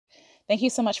Thank you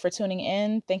so much for tuning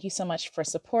in. Thank you so much for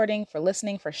supporting, for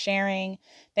listening, for sharing.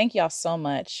 Thank y'all so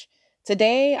much.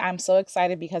 Today, I'm so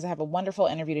excited because I have a wonderful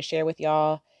interview to share with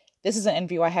y'all. This is an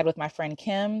interview I had with my friend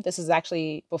Kim. This is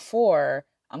actually before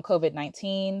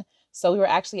COVID-19. So we were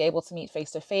actually able to meet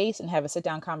face to face and have a sit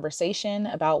down conversation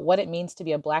about what it means to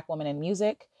be a Black woman in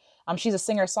music. She's a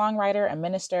singer-songwriter, a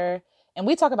minister, and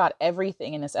we talk about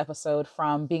everything in this episode,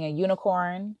 from being a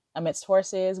unicorn amidst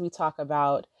horses. We talk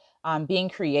about being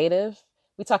creative.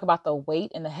 We talk about the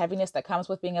weight and the heaviness that comes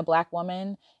with being a Black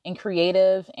woman in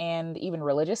creative and even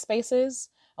religious spaces.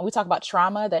 And we talk about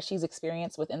trauma that she's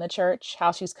experienced within the church,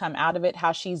 how she's come out of it,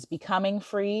 how she's becoming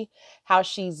free, how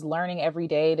she's learning every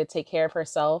day to take care of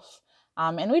herself.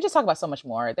 And we just talk about so much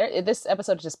more. This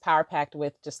episode is just power packed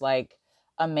with just like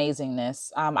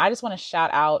amazingness. I just want to shout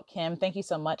out Kim. Thank you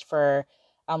so much for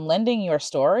lending your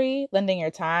story, lending your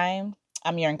time,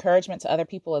 your encouragement to other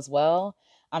people as well.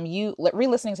 You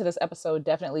re-listening to this episode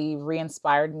definitely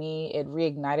re-inspired me. It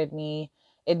reignited me.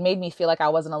 It made me feel like I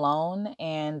wasn't alone.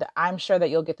 And I'm sure that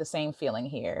you'll get the same feeling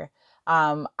here.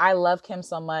 I love Kim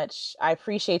so much. I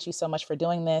appreciate you so much for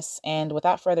doing this. And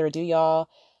without further ado, y'all,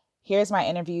 here's my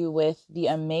interview with the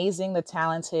amazing, the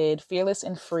talented, fearless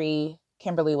and free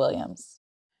Kimberly Williams.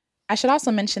 I should also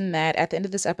mention that at the end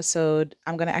of this episode,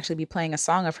 I'm going to actually be playing a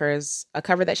song of hers, a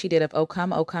cover that she did of O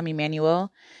Come,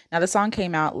 Emmanuel. Now, the song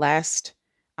came out last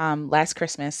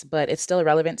Christmas, but it's still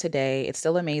relevant today. It's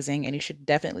still amazing, and you should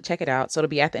definitely check it out. So it'll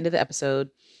be at the end of the episode.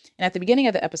 And at the beginning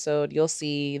of the episode, you'll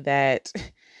see that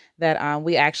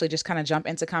we actually just kind of jump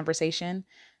into conversation.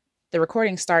 The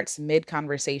recording starts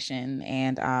mid-conversation,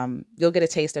 and you'll get a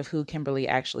taste of who Kimberly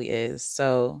actually is.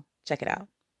 So check it out.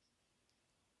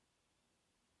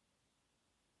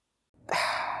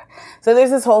 So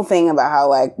there's this whole thing about how,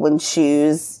 like, when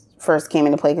shoes first came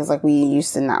into play, because, like, we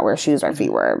used to not wear shoes, our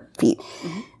feet were feet.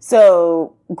 Mm-hmm.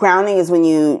 So grounding is when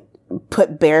you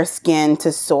put bare skin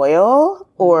to soil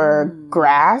or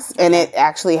grass, and it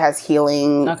actually has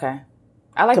healing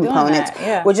I like components, doing that.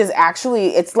 Yeah. Which is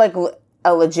actually, it's like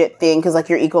a legit thing, because, like,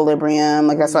 your equilibrium,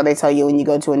 like, that's why they tell you when you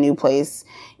go to a new place,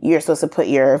 you're supposed to put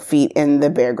your feet in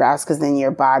the bare grass, because then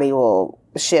your body will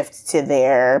shift to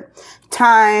their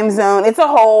time zone. It's a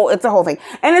whole thing.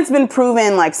 And it's been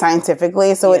proven, like,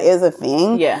 scientifically, so it is a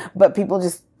thing. Yeah. But people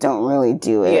just don't really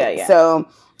do it. Yeah. So,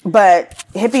 but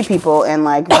hippie people and,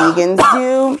 like, vegans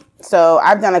do. So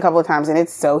I've done a couple of times, and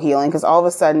it's so healing, because all of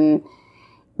a sudden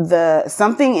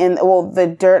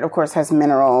the dirt, of course, has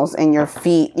minerals, and your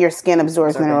skin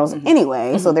absorbs minerals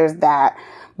anyway. So there's that.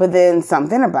 But then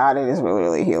something about it is really,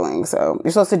 really healing. So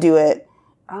you're supposed to do it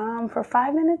for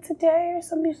 5 minutes a day or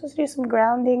something. You're supposed to do some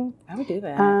grounding. I would do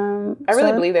that. I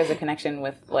really believe there's a connection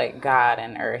with, like, God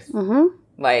and earth. Mm-hmm.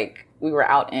 Like, we were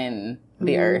out in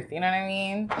the earth. You know what I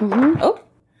mean? Mm-hmm. Oh. All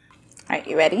right,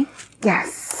 you ready?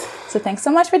 Yes. So thanks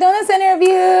so much for doing this interview.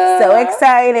 So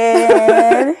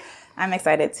excited. I'm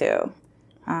excited too.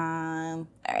 All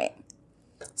right.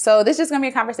 So this is just going to be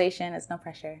a conversation. It's no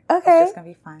pressure. Okay. It's just going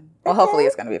to be fun. Well, hopefully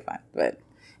it's going to be fun, but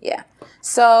yeah.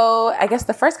 So I guess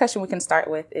the first question we can start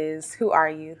with is, who are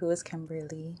you? Who is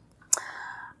Kimberly?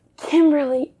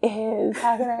 Kimberly is,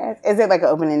 how can I ask? Is it like an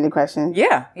open-ended question?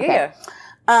 Yeah. Okay.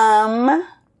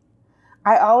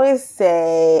 I always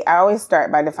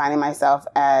start by defining myself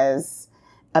as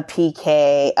a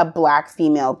PK, a Black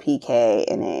female PK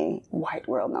in a white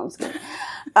world. No, I'm just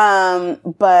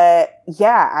kidding. But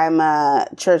yeah, I'm a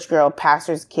church girl,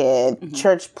 pastor's kid,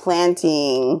 church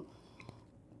planting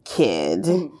kid.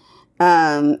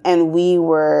 And we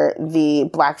were the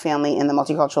Black family in the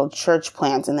multicultural church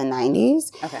plant in the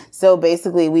 90s. Okay. So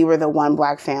basically we were the one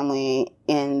Black family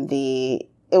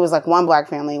it was like one Black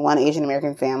family, one Asian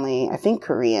American family, I think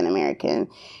Korean American,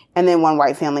 and then one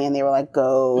white family, and they were like,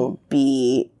 go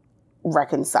be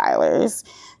reconcilers.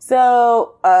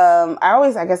 So,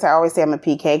 I guess I always say I'm a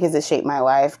PK because it shaped my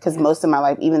life, because most of my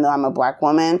life, even though I'm a Black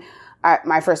woman,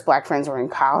 my first Black friends were in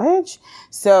college.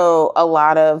 So a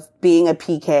lot of being a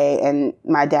PK and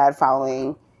my dad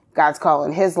following God's call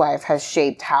in his life has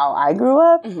shaped how I grew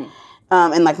up,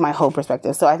 and like my whole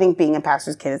perspective. So I think being a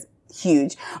pastor's kid is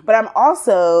huge, but I'm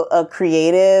also a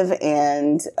creative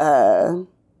and, a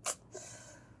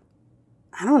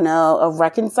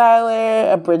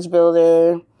reconciler, a bridge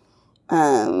builder,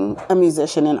 a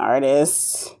musician and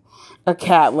artist, a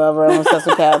cat lover, I'm obsessed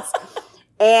with cats,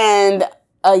 and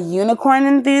a unicorn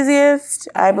enthusiast.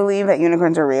 I believe that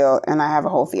unicorns are real, and I have a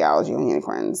whole theology on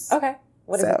unicorns. Okay.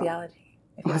 What is the theology?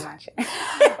 If you don't mind sharing.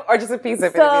 Or just a piece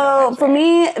of it. So for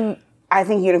me, I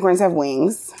think unicorns have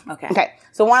wings. Okay.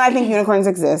 So one, I think unicorns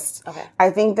exist. Okay. I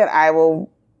think that I will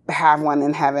have one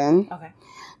in heaven. Okay.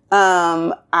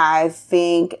 I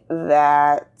think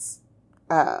that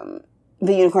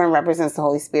the unicorn represents the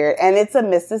Holy Spirit. And it's a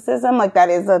mysticism. Like, that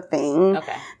is a thing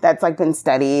that's, like, been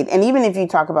studied. And even if you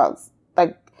talk about,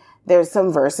 like, there's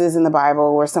some verses in the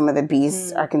Bible where some of the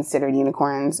beasts are considered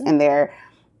unicorns. And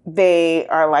they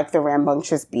are like the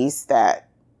rambunctious beasts that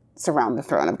surround the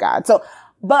throne of God. So,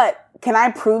 but can I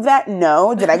prove that?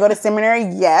 No. Did I go to seminary?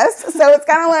 Yes. So it's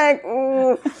kind of like,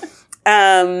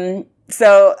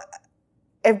 so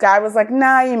if God was like,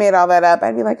 nah, you made all that up,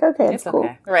 I'd be like, okay, it's cool.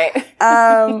 Okay. Right.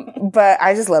 But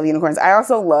I just love unicorns. I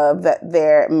also love that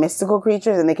they're mystical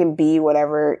creatures and they can be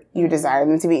whatever you desire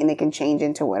them to be, and they can change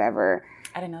into whatever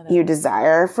I didn't know that. you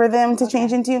desire for them to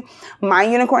change into. My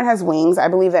unicorn has wings. I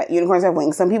believe that unicorns have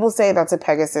wings. Some people say that's a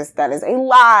Pegasus. That is a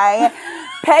lie.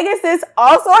 Pegasus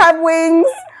also have wings,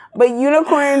 but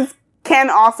unicorns can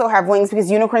also have wings because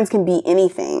unicorns can be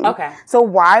anything. Okay. So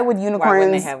why would unicorns... Why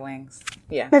wouldn't they have wings?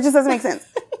 Yeah. That just doesn't make sense.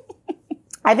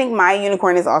 I think my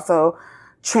unicorn is also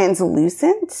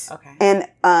translucent. Okay. And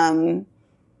I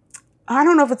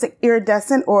don't know if it's like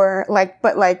iridescent or like,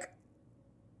 but like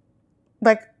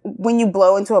when you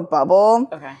blow into a bubble,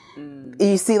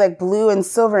 you see like blue and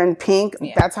silver and pink.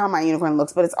 Yeah. That's how my unicorn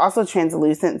looks, but it's also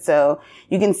translucent. So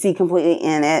you can see completely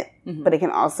in it, but it can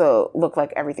also look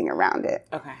like everything around it.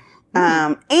 Okay.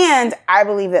 And I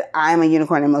believe that I'm a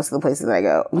unicorn in most of the places I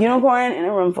go. Okay. Unicorn in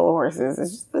a room full of horses.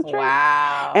 It's just the truth.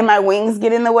 Wow. And my wings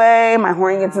get in the way. My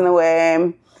horn gets in the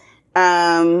way.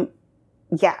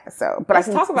 Yeah. So, but Let's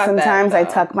talk about sometimes that, I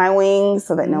tuck my wings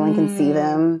so that no one can see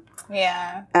them.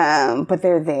 Yeah. But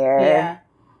they're there.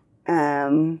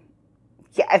 Yeah.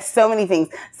 Yeah, it's so many things.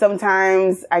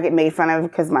 Sometimes I get made fun of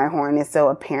because my horn is so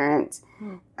apparent.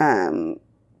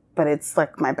 But it's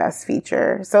like my best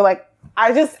feature. So like,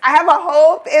 I have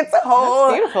it's a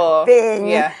whole beautiful thing.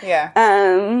 Yeah, yeah.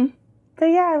 But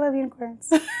yeah, I love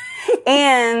unicorns.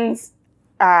 And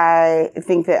I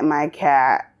think that my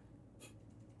cat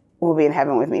will be in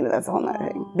heaven with me, but that's a whole nother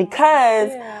thing.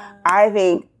 Because I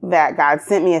think that God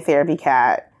sent me a therapy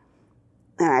cat,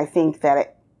 and I think that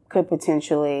it could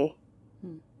potentially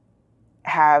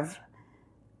have,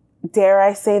 dare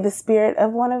I say, the spirit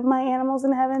of one of my animals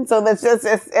in heaven. So that's just,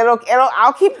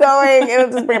 I'll keep going.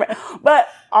 It'll just bring it back. But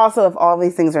also, if all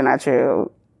these things are not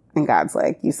true, and God's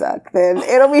like, you suck, then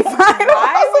it'll be fine.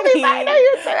 Why would he say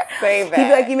that? He'd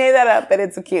be like, you made that up, but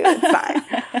it's cute. It's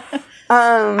fine.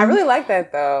 I really like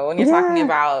that, though, when you're talking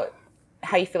about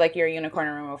how you feel like you're a unicorn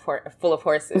in a room full of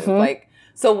horses. Like,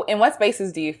 so in what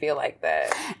spaces do you feel like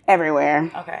that?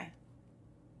 Everywhere. Okay.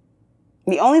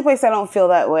 The only place I don't feel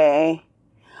that way,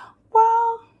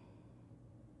 well,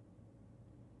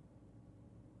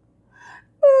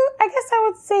 I guess I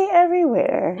would say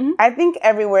everywhere. I think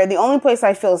everywhere. The only place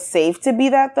I feel safe to be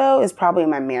that, though, is probably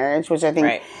my marriage, which I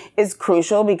think is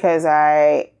crucial because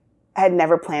I had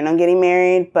never planned on getting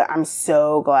married, but I'm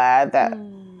so glad that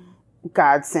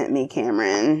God sent me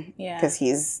Cameron because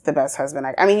he's the best husband.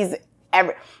 He's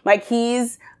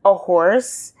a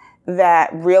horse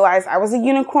that realized I was a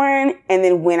unicorn and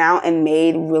then went out and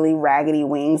made really raggedy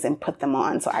wings and put them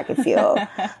on so I could feel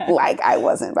like I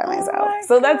wasn't by myself.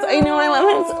 So that's, I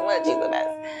love him so much. He's the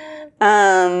best.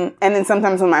 And then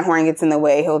sometimes when my horn gets in the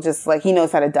way, he'll just he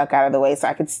knows how to duck out of the way so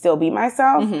I could still be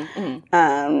myself.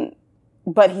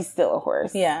 But he's still a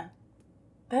horse. Yeah.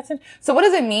 So what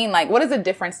does it mean? Like, what is the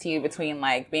difference to you between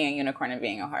being a unicorn and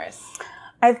being a horse?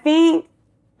 I think,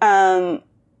 I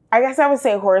guess I would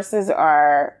say horses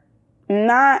are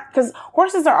not, because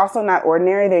horses are also not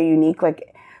ordinary. They're unique,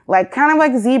 like kind of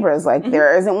like zebras. Like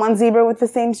there isn't one zebra with the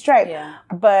same stripe. Yeah.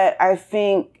 But I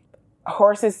think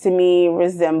horses to me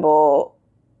resemble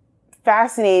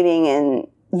fascinating and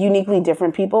uniquely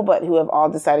different people, but who have all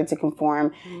decided to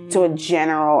conform to a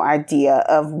general idea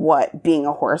of what being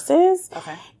a horse is.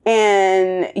 Okay.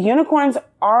 And unicorns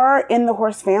are in the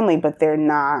horse family, but they're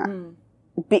not.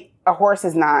 A horse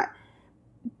is not.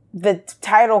 The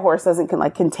title horse doesn't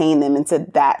contain them into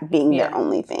that being their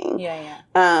only thing.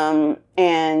 Yeah.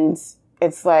 And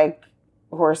it's like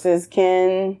horses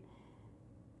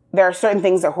there are certain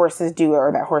things that horses do or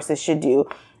that horses should do.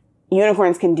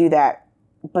 Unicorns can do that,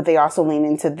 but they also lean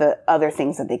into the other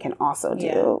things that they can also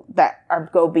do that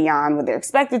go beyond what they're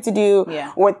expected to do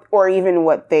or even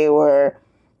what they were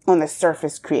on the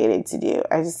surface created to do.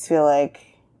 I just feel like,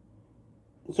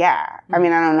 I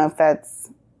don't know if that's...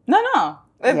 No.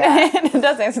 It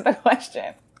does answer the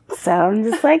question. So I'm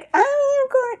just like, I'm a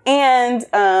unicorn.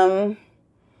 And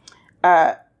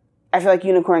I feel like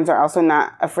unicorns are also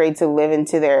not afraid to live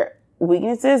into their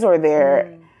weaknesses or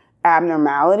their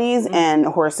abnormalities, and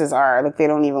horses are. They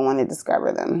don't even want to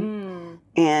discover them.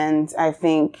 And I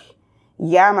think,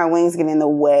 my wings get in the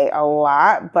way a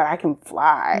lot, but I can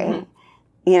fly.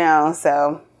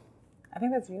 So I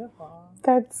think that's beautiful.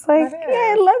 That's like,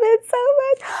 I love it so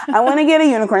much. I want to get a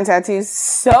unicorn tattoo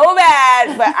so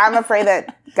bad, but I'm afraid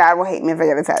that God will hate me if I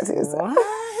get a tattoo. So. What?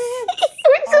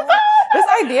 This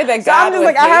idea that God would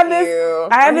hate you.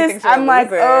 I have this, I'm like,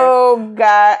 oh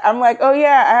God. I'm like, oh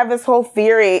yeah, I have this whole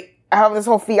theory. I have this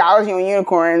whole theology on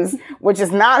unicorns, which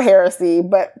is not heresy,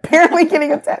 but apparently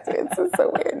getting a tattoo, it's just so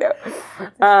weird.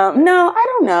 No, I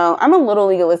don't know. I'm a little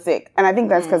legalistic, and I think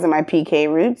that's because of my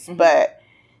PK roots, but,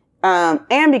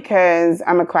 and because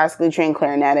I'm a classically trained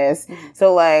clarinetist.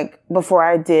 So like, before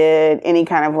I did any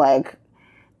kind of like,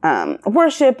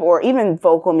 worship or even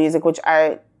vocal music, which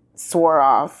I swore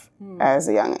off as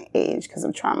a young age because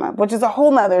of trauma, which is a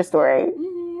whole nother story.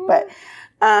 But,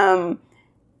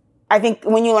 I think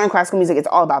when you learn classical music, it's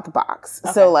all about the box.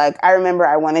 Okay. So, like, I remember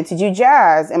I wanted to do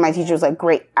jazz, and my teacher was like,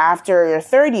 great, after your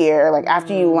third year, like,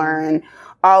 after you learn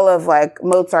all of, like,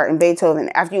 Mozart and Beethoven,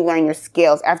 after you learn your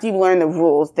scales, after you learn the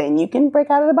rules, then you can break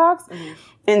out of the box.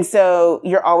 And so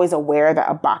you're always aware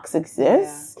that a box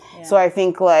exists. Yeah. So I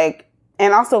think, like,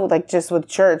 and also, like, just with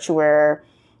church, where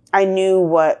I knew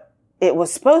what it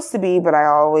was supposed to be, but I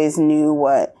always knew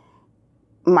what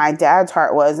my dad's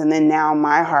heart was, and then now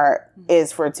my heart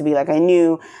is for it to be like, I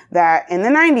knew that in the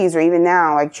 90s or even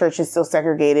now, like, church is still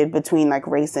segregated between like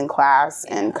race and class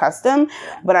and custom,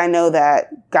 but I know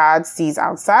that God sees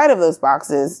outside of those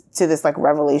boxes to this like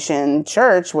revelation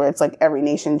church where it's like every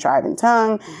nation, tribe, and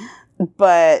tongue,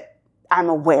 but I'm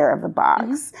aware of the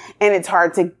box, and it's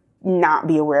hard to not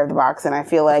be aware of the box, and I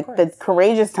feel like the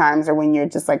courageous times are when you're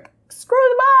just like, screw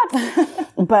the box.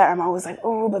 But I'm always like,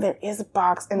 oh, but there is a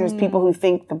box, and there's people who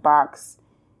think the box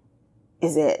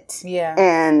is it. Yeah.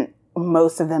 And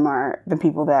most of them are the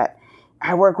people that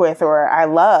I work with or I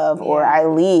love or I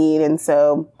lead. And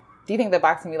so. Do you think the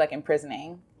box can be like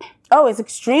imprisoning? Oh, it's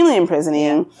extremely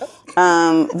imprisoning.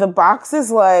 Yeah. The box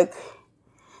is like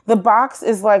the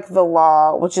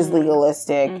law, which is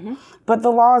legalistic, but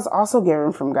the law is also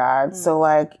given from God. So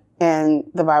like, and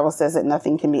the Bible says that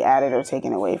nothing can be added or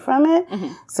taken away from it.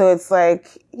 So it's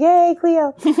like, yay,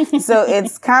 Cleo. So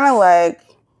it's kind of like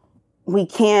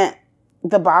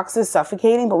the box is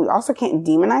suffocating, but we also can't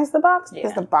demonize the box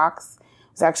because the box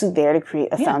was actually there to create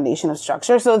a foundation of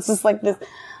structure. So it's just like this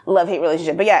love-hate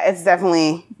relationship. But yeah, it's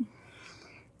definitely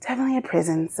a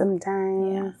prison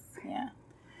sometimes. Yeah.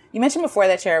 You mentioned before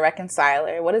that you're a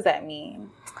reconciler. What does that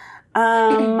mean?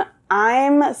 I'm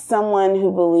someone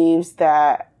who believes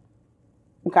that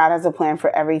God has a plan for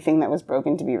everything that was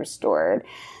broken to be restored.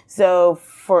 So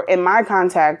in my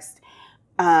context,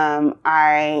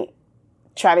 I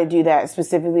try to do that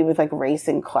specifically with like race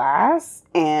and class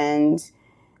within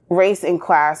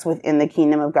the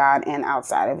kingdom of God and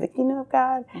outside of the kingdom of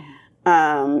God.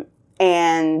 And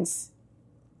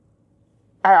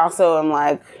I also am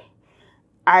like,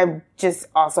 I just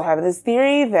also have this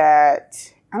theory that,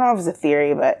 I don't know if it's a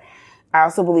theory, but I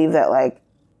also believe that like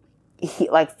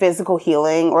physical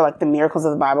healing or like the miracles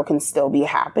of the Bible can still be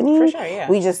happening. For sure, yeah.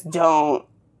 We just don't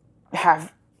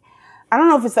have, I don't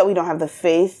know if it's that we don't have the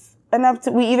faith enough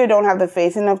we either don't have the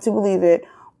faith enough to believe it,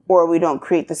 or we don't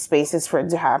create the spaces for it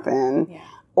to happen,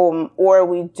 or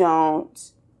we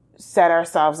don't set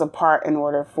ourselves apart in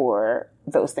order for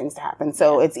those things to happen.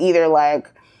 So it's either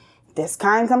like, this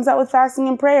kind comes out with fasting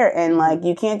and prayer, and like,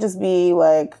 you can't just be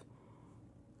like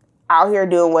out here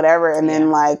doing whatever and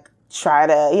then like, try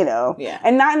to,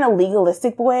 and not in a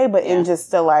legalistic way, but in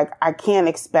just a like, I can't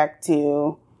expect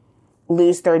to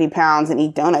lose 30 pounds and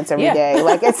eat donuts every day.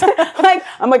 Like, it's like,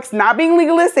 I'm like, it's not being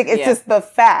legalistic. It's just the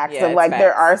facts of like,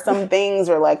 there are some things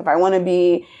where like, if I want to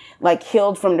be like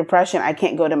healed from depression, I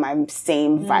can't go to my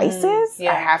same vices.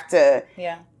 I have to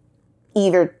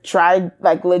either try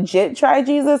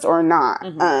Jesus or not.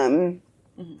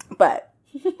 But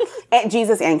and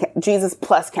Jesus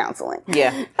plus counseling.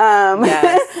 Yes,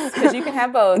 because you can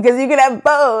have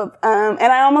both. And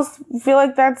I almost feel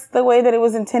like that's the way that it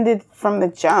was intended from the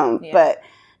jump. But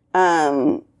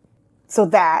so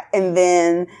that, and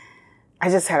then I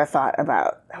just had a thought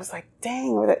about, I was like,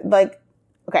 dang, like,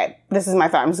 okay, this is my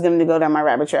thought. I'm just going to go down my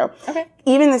rabbit trail. Okay.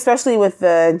 Even especially with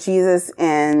the Jesus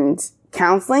and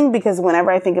counseling, because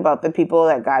whenever I think about the people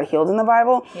that God healed in the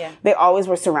Bible, they always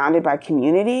were surrounded by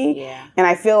community. And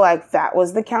I feel like that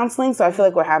was the counseling. So I feel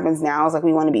like what happens now is like,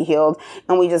 we want to be healed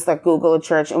and we just like Google a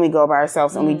church and we go by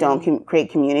ourselves and we don't create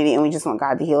community and we just want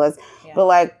God to heal us. But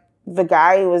like the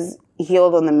guy who was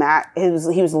healed on the mat, he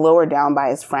was lowered down by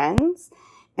his friends.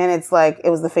 And it's like, it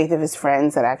was the faith of his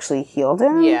friends that actually healed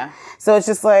him. So it's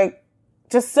just like,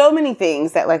 just so many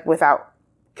things that like, without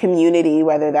community,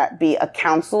 whether that be a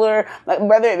counselor, like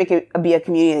whether it could be a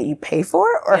community that you pay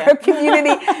for or a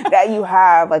community that you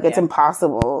have, like it's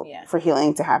impossible for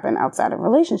healing to happen outside of a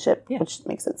relationship, which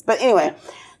makes sense. But anyway,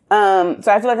 so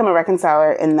I feel like I'm a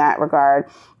reconciler in that regard,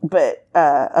 but,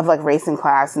 of like race and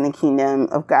class in the kingdom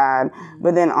of God,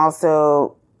 but then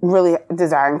also really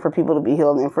desiring for people to be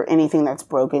healed and for anything that's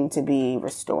broken to be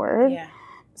restored. Yeah.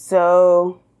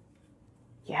 So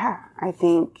yeah, I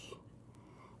think,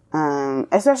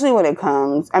 especially when it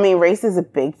comes, I mean, race is a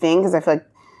big thing because I feel like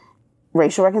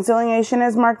racial reconciliation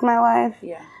has marked my life.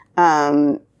 Yeah.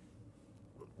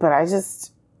 But I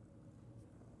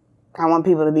want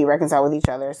people to be reconciled with each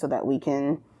other so that we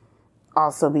can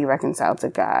also be reconciled to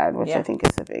God, which I think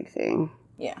is a big thing.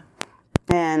 Yeah.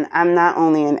 And I'm not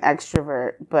only an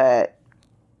extrovert, but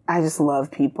I just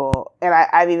love people. And there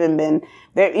have even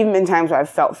been times where I've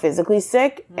felt physically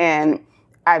sick and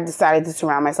I've decided to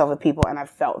surround myself with people and I've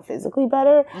felt physically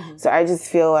better. So I just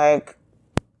feel like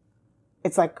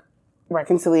it's like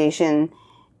reconciliation,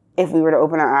 if we were to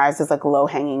open our eyes, is like low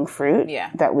hanging fruit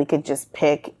that we could just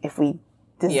pick if we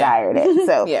desired it.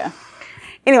 So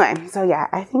anyway, so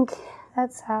I think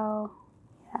that's how,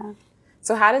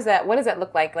 So what does that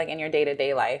look like in your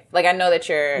day-to-day life? Like, I know that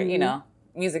you're, you know,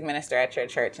 music minister at your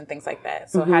church and things like that.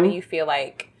 So how do you feel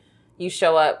like you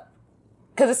show up?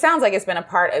 Because it sounds like it's been a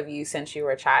part of you since you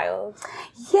were a child.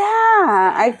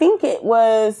 Yeah, I think it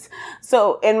was.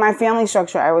 So in my family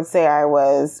structure, I would say I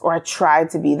tried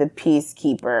to be the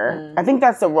peacekeeper. I think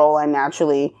that's the role I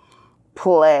naturally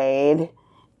played.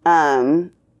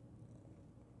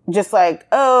 Just like,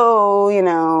 oh, you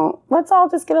know, let's all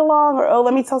just get along, or, oh,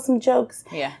 let me tell some jokes.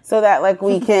 Yeah. So that like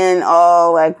we can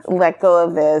all like let go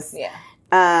of this. Yeah.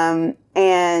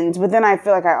 But then I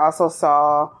feel like I also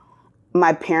saw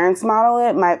my parents model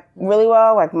it really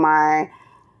well. Like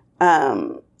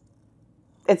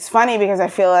it's funny because I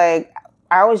feel like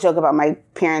I always joke about my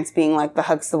parents being like the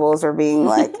Huxtables or being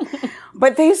like,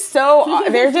 but they're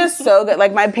just so good.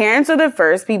 Like my parents are the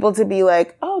first people to be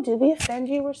like, oh, did we offend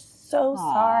you? We're so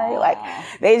sorry. Like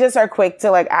they just are quick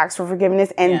to like ask for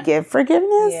forgiveness and give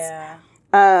forgiveness. Yeah.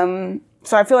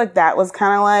 So I feel like that was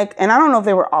kind of like, and I don't know if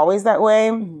they were always that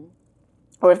way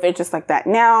or if they're just like that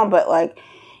now, but like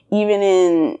even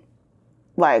in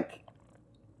like,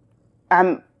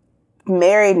 I'm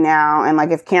married now, and like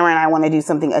if Cameron and I want to do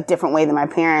something a different way than my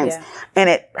parents and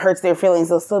it hurts their feelings,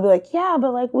 they'll still be like, yeah,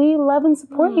 but like we love and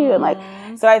support you. And like,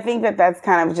 so I think that that's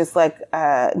kind of just like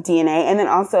DNA. And then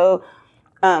also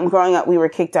growing up, we were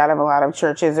kicked out of a lot of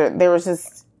churches, or there was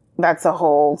just, that's a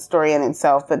whole story in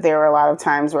itself. But there were a lot of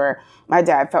times where my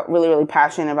dad felt really, really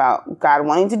passionate about God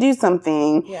wanting to do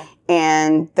something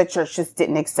and the church just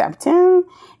didn't accept him.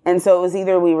 And so it was we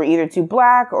were either too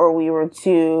black or we were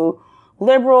too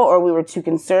liberal or we were too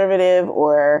conservative,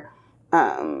 or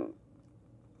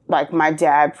like my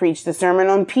dad preached the sermon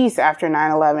on peace after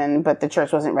 9/11, but the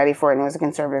church wasn't ready for it and it was a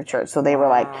conservative church. So they were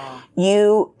like,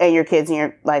 you and your kids and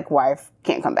your like wife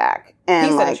can't come back. And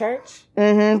peace like, at a church?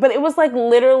 But it was like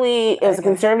literally, it was a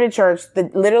conservative church.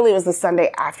 Literally it was the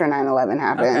Sunday after 9/11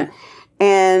 happened.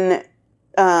 And,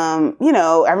 you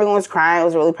know, everyone was crying. It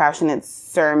was a really passionate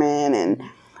sermon.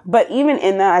 But even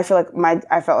in that, I felt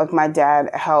like my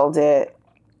dad held it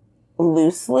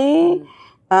loosely.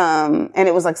 And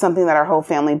it was like something that our whole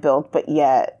family built, but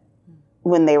yet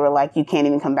when they were like, you can't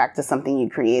even come back to something you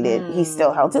created, he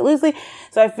still held it loosely.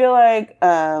 So I feel like,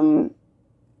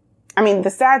 I mean,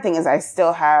 the sad thing is I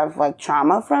still have like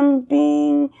trauma from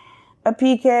being a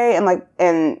PK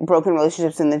and broken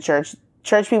relationships in the church.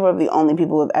 Church people are the only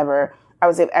people who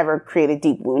have ever created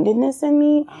deep woundedness in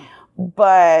me.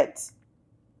 But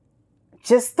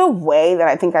just the way that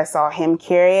I think I saw him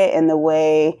carry it, and the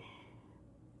way,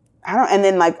 and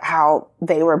then like how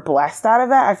they were blessed out of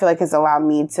that, I feel like has allowed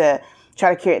me to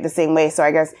try to carry it the same way. So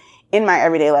I guess in my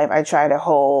everyday life, I try to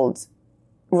hold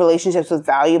relationships with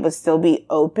value, but still be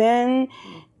open.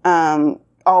 I'm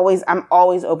always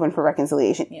open for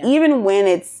reconciliation, even when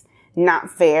it's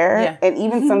not fair. And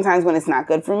even sometimes when it's not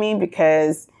good for me,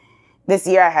 because this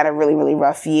year I had a really, really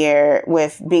rough year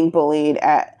with being bullied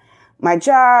at my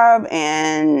job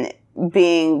and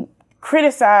being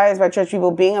criticized by church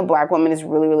people. Being a black woman is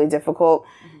really, really difficult.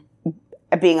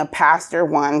 Being a pastor,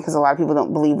 because a lot of people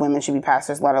don't believe women should be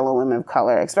pastors, let alone women of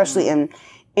color, especially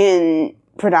in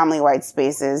predominantly white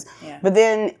spaces. But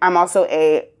then I'm also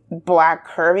a black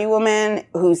curvy woman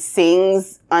who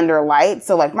sings under light.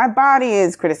 So like my body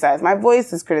is criticized. My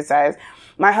voice is criticized.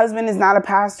 My husband is not a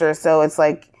pastor. So it's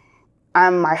like,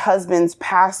 I'm my husband's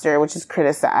pastor, which is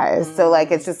criticized. So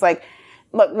like, it's just like,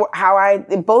 look how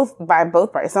by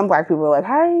both parties. Some black people are like,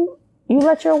 how are You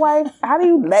let your wife, how do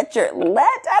you let I don't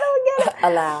get it.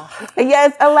 Allow.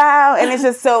 Yes, allow. And it's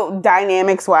just so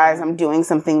dynamics wise, I'm doing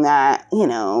something that, you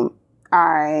know,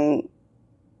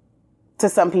 to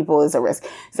some people is a risk.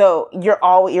 So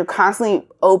you're constantly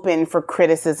open for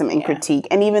criticism and critique.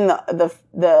 And even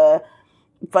the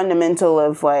fundamental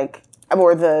of like,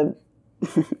 or the,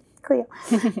 Cleo,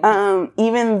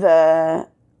 even the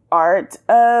art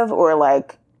of, or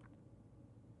like,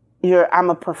 I'm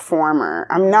a performer.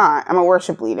 I'm a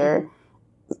worship leader,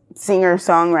 singer,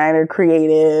 songwriter,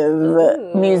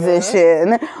 creative,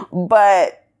 musician,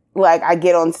 but like I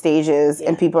get on stages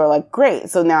and people are like,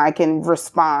 great. So now I can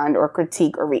respond or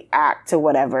critique or react to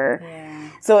whatever.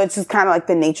 Yeah. So it's just kind of like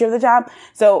the nature of the job.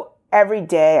 So every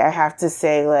day I have to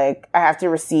say, like, I have to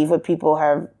receive what people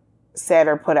have said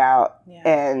or put out,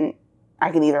 and I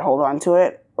can either hold on to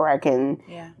it or I can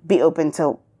be open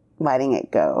to letting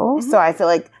it go. So I feel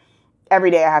like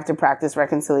every day I have to practice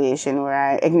reconciliation, where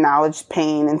I acknowledge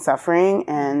pain and suffering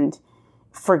and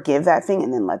forgive that thing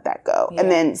and then let that go.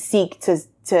 And then seek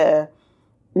to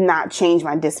not change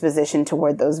my disposition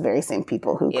toward those very same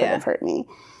people who could have hurt me.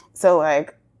 So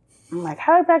like, I'm like,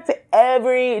 how do I practice it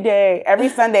every day, every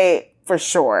Sunday for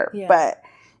sure. But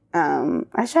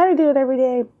I try to do it every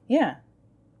day. Yeah.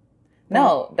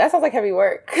 No, that sounds like heavy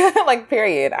work. Like,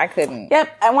 period. I couldn't. Yep.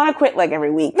 I want to quit like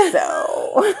every week.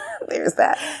 So there's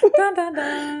that. Dun, dun,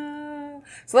 dun.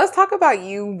 So let's talk about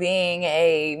you being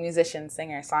a musician,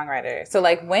 singer, songwriter. So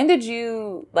like, when did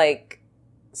you like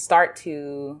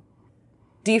do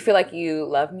you feel like you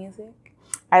love music?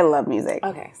 I love music.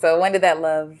 Okay. So when did that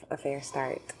love affair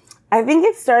start? I think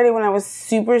it started when I was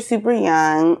super, super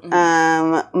young.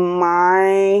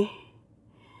 My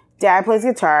dad plays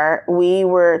guitar. We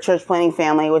were a church planting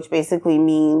family, which basically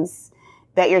means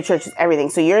that your church is everything.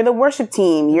 So you're the worship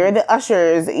team, you're the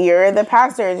ushers, you're the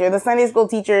pastors, you're the Sunday school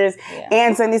teachers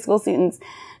and Sunday school students.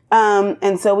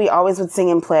 And so we always would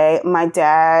sing and play. My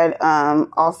dad,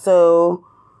 also,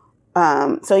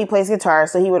 so he plays guitar.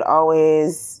 So he would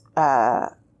always,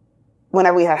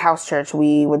 whenever we had house church,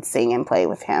 we would sing and play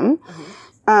with him.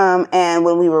 And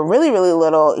when we were really, really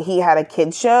little, he had a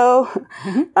kids show.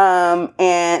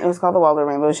 And it was called the Waldo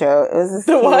Rainbow Show. It was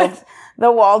this the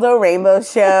Waldo Rainbow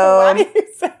Show. Why do you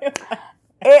say that?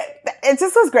 It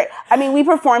just was great. I mean, we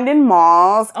performed in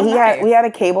malls. Oh, nice. We had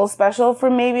a cable special for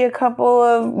maybe a couple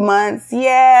of months.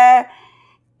 Yeah.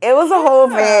 It was a whole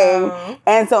thing.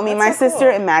 And so me and my sister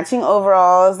in matching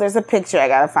overalls, there's a picture I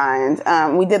gotta find.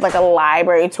 We did like a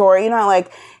library tour. You know how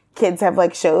like kids have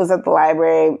like shows at the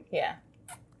library? Yeah.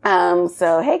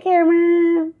 So hey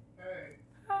Cameron.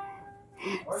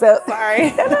 Hey. So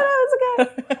sorry. No, it's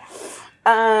okay.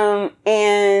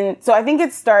 And so I think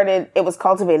it was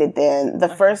cultivated then. The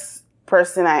first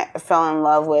person I fell in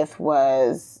love with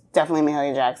was definitely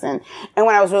Mahalia Jackson. And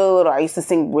when I was really little, I used to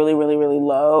sing really, really, really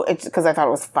low. It's because I thought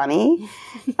it was funny.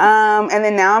 And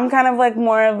then now I'm kind of like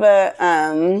more of a,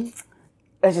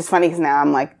 it's just funny because now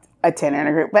I'm like a tenor in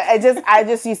a group, but I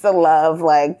just used to love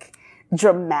like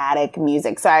dramatic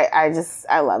music. So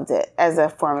I loved it as a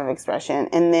form of expression.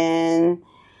 And then,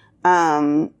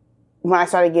 when I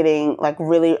started getting like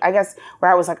really, I guess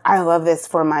where I was like, I love this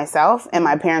for myself. And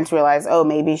my parents realized, oh,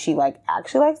 maybe she like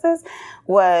actually likes this,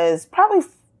 was probably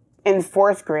in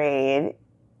 4th grade.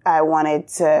 I wanted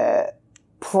to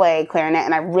play clarinet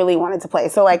and I really wanted to play.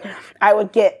 So like I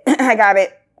would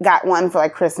got one for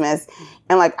like Christmas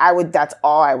and like that's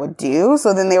all I would do.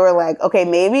 So then they were like, okay,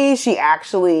 maybe she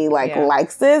actually like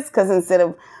likes this. 'Cause instead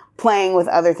of playing with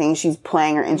other things, she's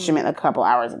playing her instrument a couple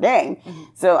hours a day.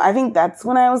 So I think that's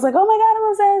when I was like, oh my God, I'm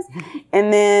obsessed.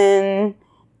 And then,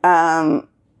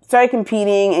 started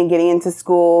competing and getting into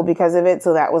school because of it.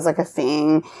 So that was like a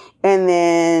thing. And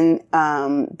then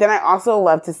I also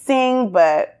love to sing,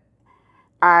 but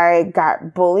I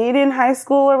got bullied in high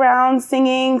school around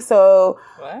singing. So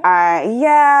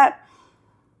I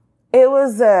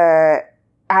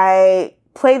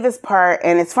played this part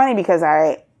and it's funny because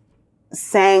I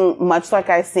sang much like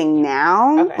I sing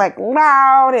now, like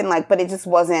loud and like, but it just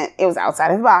wasn't, it was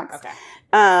outside of the box.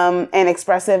 And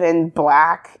expressive and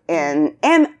black and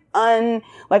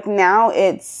like now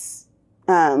it's,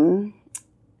 I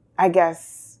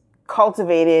guess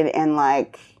cultivated and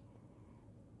like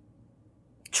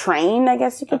trained, I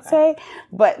guess you could say,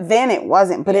 but then it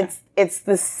wasn't, but it's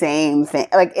the same thing.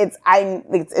 Like it's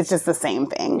just the same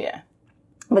thing. Yeah.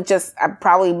 But just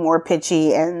probably more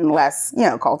pitchy and less,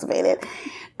 cultivated.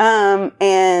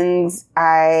 And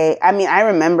I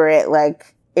remember it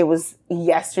like it was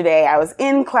yesterday. I was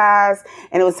in class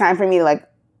and it was time for me to like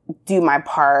do my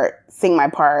part, sing my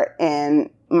part. And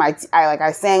I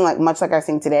sang like much like I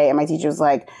sing today. And my teacher was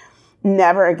like,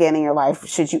 never again in your life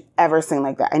should you ever sing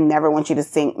like that. I never want you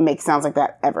to make sounds like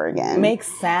that ever again. Make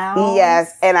sounds?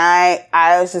 Yes. And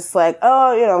I was just like,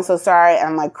 oh, I'm so sorry. And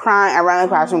I'm like crying. I run in the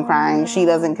classroom crying. She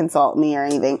doesn't consult me or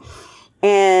anything.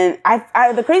 And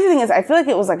the crazy thing is, I feel like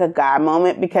it was like a God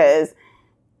moment, because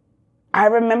I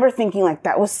remember thinking like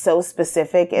that was so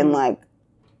specific and like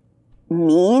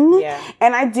mean. Yeah.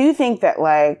 And I do think that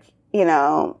like,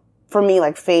 for me,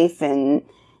 like faith and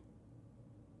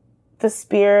the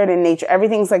spirit and nature,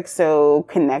 everything's like so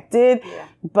connected. Yeah.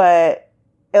 But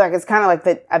like, it's kind of like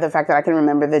the fact that I can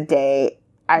remember the day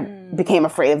I became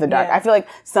afraid of the dark. Yeah. I feel like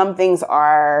some things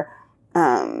are,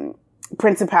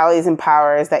 principalities and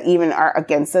powers that even are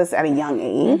against us at a young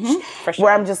age, for sure.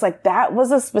 Where I'm just like, that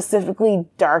was a specifically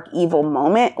dark, evil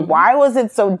moment. Why was it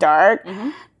so dark?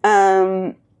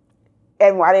 And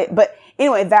but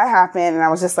anyway, that happened, and I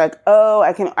was just like, oh,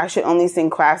 I should only sing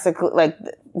classical, like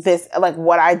this, like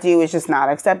what I do is just not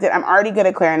accepted. I'm already good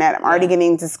at clarinet. I'm already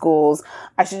getting into schools.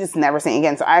 I should just never sing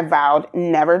again. So I vowed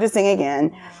never to sing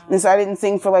again. And so I didn't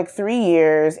sing for like 3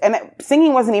 years, and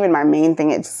singing wasn't even my main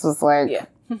thing. It just was like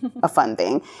a fun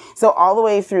thing. So all the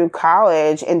way through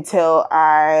college until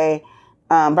but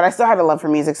I still had a love for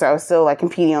music. So I was still like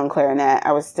competing on clarinet.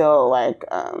 I was still like,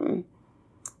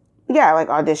 like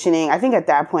auditioning. I think at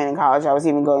that point in college, I was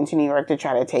even going to New York to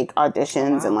try to take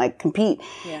auditions and like compete.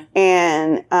 Yeah.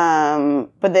 And,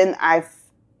 but then I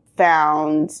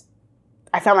found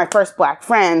my first Black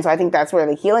friend. So I think that's where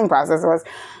the healing process was.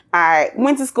 I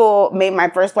went to school, made my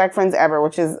first Black friends ever,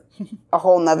 which is a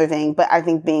whole nother thing. But I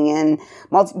think being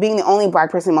the only Black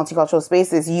person in multicultural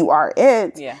spaces, you are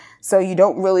it. Yeah. So you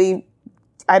don't really,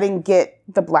 I didn't get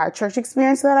the Black church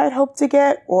experience that I'd hoped to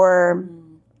get, or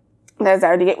that I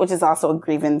desired to get, which is also a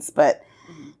grievance. But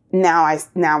now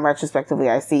retrospectively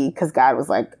I see, because God was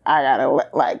like, I gotta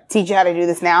like teach you how to do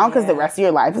this now, because the rest of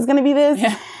your life is going to be this.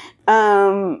 Yeah.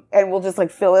 And we'll just like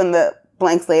fill in the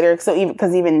blanks later. So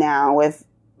even now with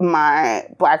my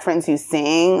Black friends who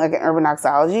sing like in urban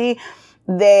doxology,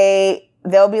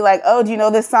 they'll be like, oh, do you know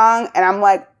this song? And I'm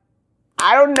like,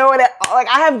 I don't know it at all. Like,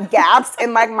 I have gaps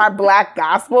in like my Black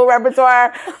gospel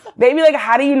repertoire. They be like,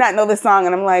 how do you not know this song?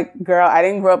 And I'm like, girl, I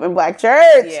didn't grow up in Black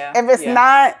church. Yeah, if it's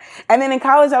not. And then in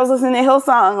college I was listening to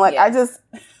Hillsong. Like I just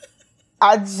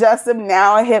am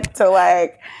now hip to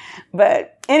like,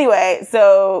 but anyway,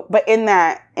 but in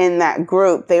that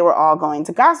group, they were all going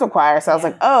to gospel choir. So I was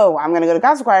like, oh, I'm going to go to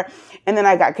gospel choir. And then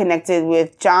I got connected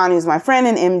with John, who's my friend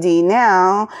in MD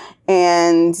now.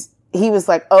 And he was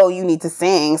like, oh, you need to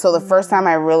sing. So the first time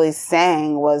I really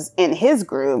sang was in his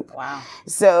group. Wow.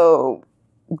 So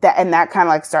that kind of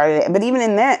like started it. But even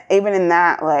in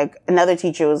that, like another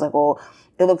teacher was like, well,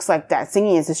 it looks like that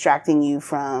singing is distracting you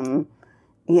from,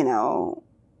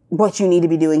 what you need to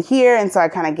be doing here. And so I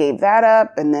kind of gave that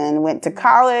up, and then went to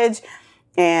college,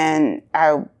 and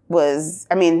this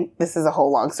is a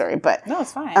whole long story, but no,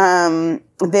 it's fine.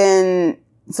 Then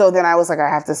I was like, I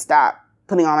have to stop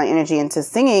putting all my energy into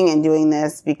singing and doing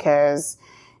this, because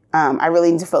I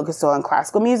really need to focus on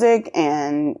classical music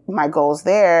and my goals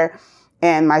there.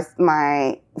 And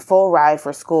my full ride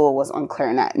for school was on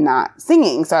clarinet, not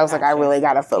singing. So I was like, I really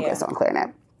got to focus on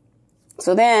clarinet.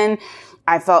 So then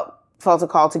I felt a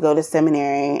call to go to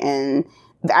seminary, and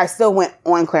I still went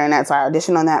on clarinet. So I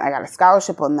auditioned on that. I got a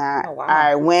scholarship on that. Oh, wow.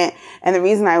 I went, and the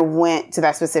reason I went to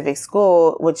that specific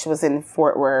school, which was in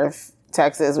Fort Worth,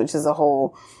 Texas, which is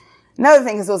another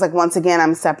thing, because it was like, once again,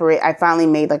 I'm separate. I finally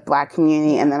made like Black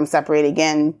community, and then I'm separated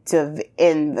again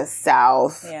in the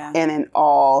South, in an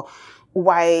all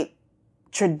white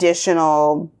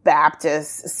traditional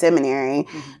Baptist seminary.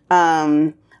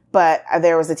 But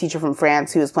there was a teacher from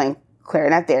France who was playing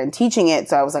clarinet there and teaching it.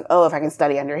 So I was like, oh, if I can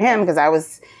study under him, because I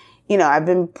was, I've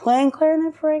been playing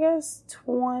clarinet for, I guess,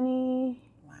 22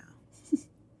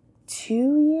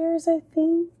 years, I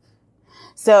think.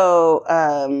 So,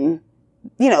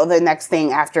 the next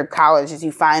thing after college is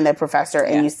you find a professor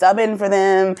and you sub in for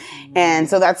them. And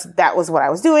so that was what I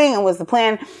was doing and was the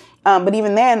plan. But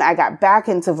even then I got back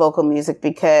into vocal music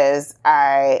because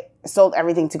I sold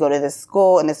everything to go to this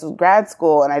school, and this was grad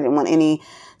school, and I didn't want any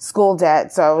school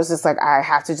debt. So I was just like, I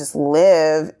have to just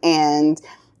live. And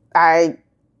I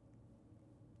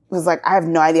was like, I have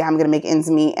no idea how I'm going to make ends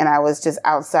meet. And I was just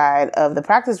outside of the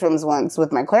practice rooms once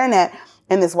with my clarinet,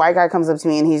 and this white guy comes up to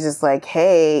me and he's just like,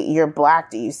 hey, you're Black.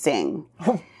 Do you sing?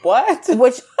 What?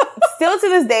 Which still to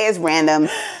this day is random.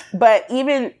 But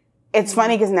even, it's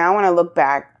funny because now when I look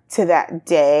back to that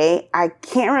day, I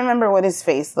can't remember what his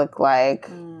face looked like.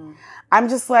 I'm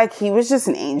just like, he was just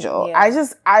an angel. Yeah. I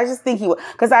just think he was,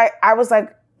 because I was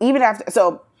like, even after,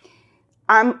 so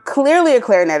I'm clearly a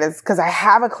clarinetist because I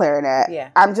have a clarinet.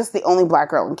 Yeah. I'm just the only black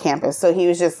girl on campus. So he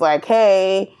was just like,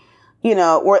 hey, you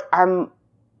know,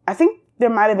 I think there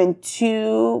might have been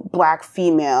 2 black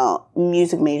female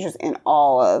music majors in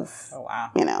all of,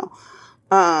 you know.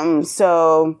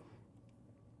 So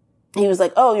he was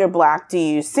like, oh, you're black. Do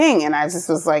you sing? And I just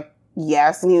was like,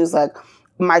 yes. And he was like,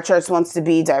 my church wants to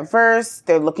be diverse.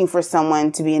 They're looking for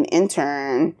someone to be an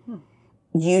intern.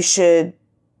 You should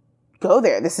go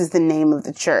there. This is the name of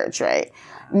the church, right?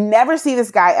 Never see this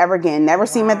guy ever again. Never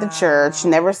see him at the church.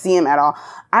 Never see him at all.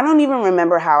 I don't even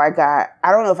remember how I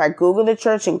don't know if I Googled the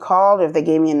church and called or if they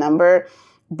gave me a number,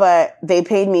 but they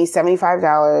paid me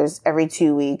 $75 every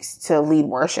 2 weeks to lead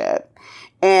worship.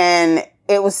 And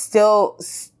it was still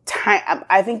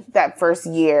I think that first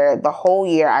year, the whole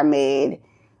year, I made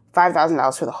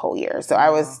 $5,000 for the whole year. So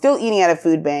I was still eating at a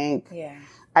food bank. Yeah.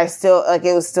 I still,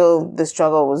 the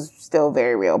struggle was still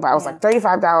very real. But I was like,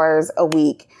 $35 a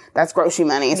week. That's grocery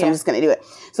money. So I'm just going to do it.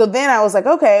 So then I was like,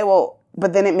 okay, well,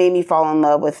 but then it made me fall in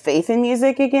love with faith in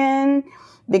music again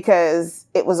because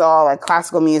it was all like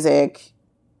classical music.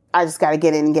 I just got to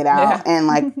get in and get out. Yeah. And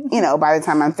like, you know, by the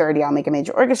time I'm 30, I'll make a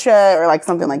major orchestra or like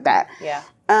something like that. Yeah.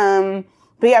 But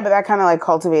that kind of like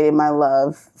cultivated my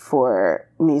love for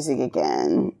music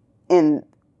again in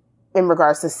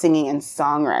regards to singing and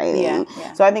songwriting.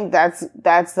 Yeah. So I think in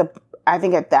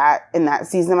that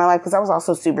season of my life, because I was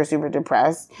also super, super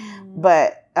depressed,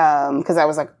 but, because I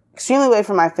was like extremely away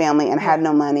from my family and had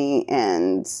no money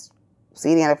and was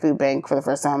eating at a food bank for the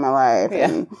first time in my life. Yeah.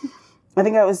 And I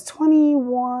think I was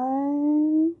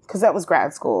 21 because that was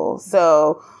grad school.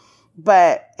 So,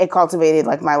 but it cultivated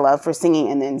like my love for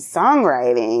singing and then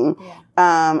songwriting.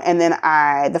 Yeah. And then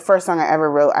the first song I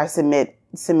ever wrote, I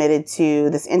submitted to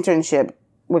this internship,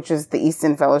 which is the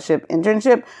Easton Fellowship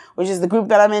internship, which is the group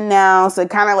that I'm in now. So it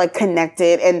kind of like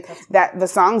connected, and that the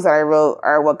songs that I wrote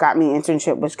are what got me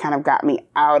internship, which kind of got me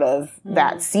out of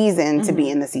that season to be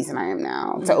in the season I am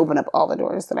now, to open up all the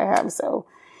doors that I have. So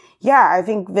yeah, I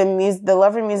think the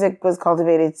love for music was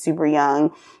cultivated super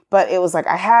young, but it was like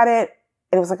I had it.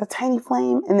 It was like a tiny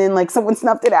flame, and then like someone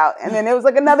snuffed it out, and then it was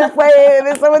like another flame, and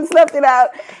then someone snuffed it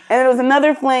out, and then it was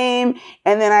another flame,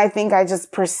 and then I think I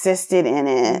just persisted in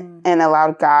it and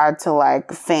allowed God to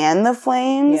like fan the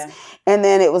flames, and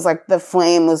then it was like the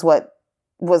flame was what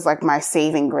was like my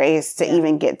saving grace to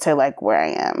even get to like where I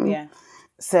am. Yeah.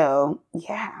 So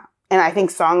yeah, and I think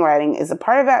songwriting is a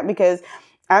part of that because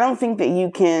I don't think that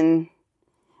you can.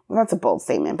 Well, that's a bold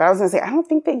statement, but I was gonna say I don't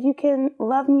think that you can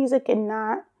love music and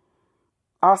not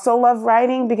also love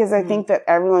writing, because I think that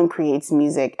everyone creates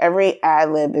music. Every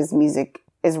ad lib is music,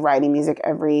 is writing music.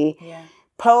 Every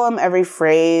poem, every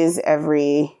phrase,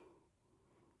 I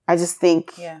just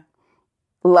think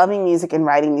loving music and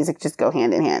writing music just go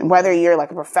hand in hand. Whether you're like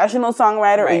a professional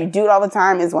songwriter or you do it all the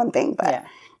time is one thing, but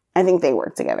I think they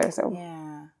work together. So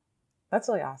yeah, that's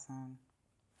really awesome.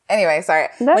 Anyway, sorry.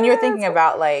 When you were thinking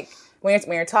about like, when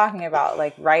you're talking about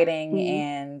like writing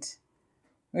and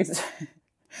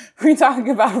we're talking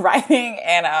about writing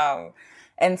and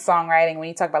songwriting, when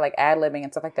you talk about like ad-libbing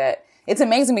and stuff like that, it's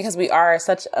amazing because we are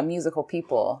such a musical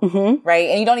people, right?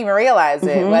 And you don't even realize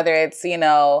it, whether it's, you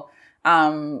know,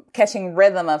 catching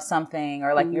rhythm of something,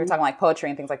 or like you were talking like poetry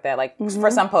and things like that. Like for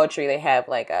some poetry, they have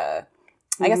like I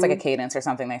guess like a cadence or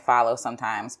something they follow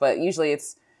sometimes, but usually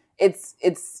it's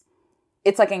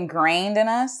like ingrained in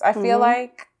us. I feel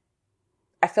like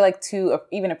to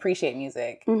even appreciate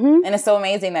music. And it's so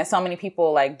amazing that so many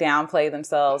people like downplay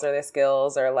themselves or their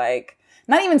skills, or like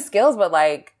not even skills, but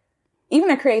like even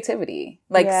their creativity.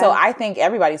 Like, so I think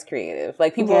everybody's creative.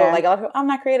 Like people like a lot of people, I'm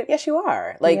not creative. Yes, you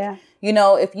are. Like, you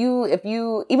know, if you,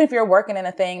 even if you're working in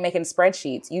a thing, making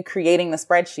spreadsheets, you creating the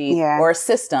spreadsheet or a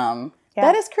system,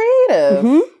 that is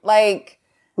creative. Like,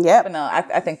 but no,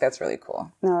 I think that's really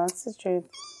cool. No, that's the truth.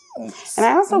 And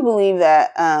I also believe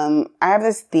that, I have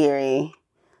this theory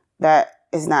that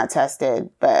is not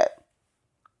tested, but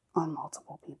on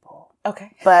multiple people. Okay.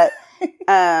 But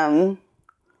I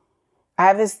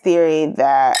have this theory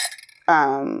that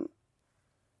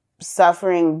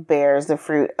suffering bears the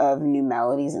fruit of new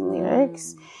melodies and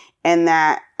lyrics, and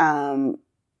that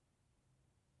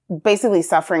basically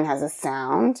suffering has a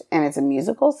sound, and it's a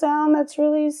musical sound that's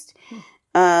released,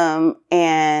 and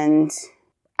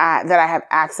that I have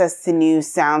access to new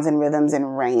sounds and rhythms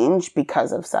and range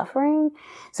because of suffering.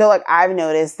 So like I've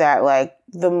noticed that like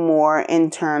the more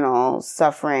internal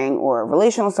suffering or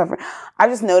relational suffering,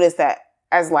 I've just noticed that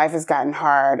as life has gotten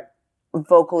hard,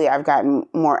 vocally I've gotten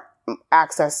more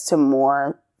access to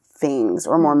more things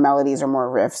or more melodies or more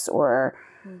riffs or,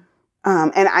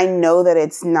 and I know that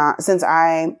it's not, since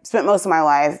I spent most of my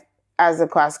life as a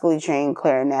classically trained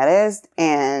clarinetist,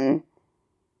 and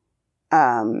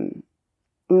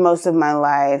most of my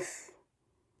life,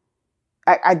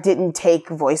 I didn't take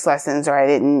voice lessons, or I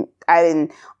didn't,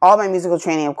 all my musical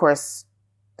training, of course,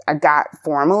 I got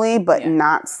formally, but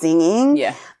not singing.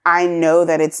 Yeah. I know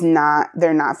that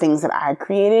they're not things that I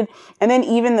created. And then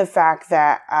even the fact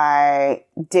that I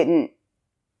didn't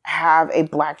have a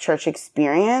Black church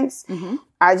experience,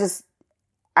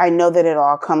 I know that it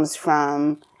all comes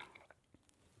from,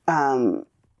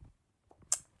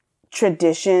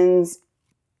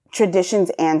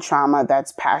 traditions and trauma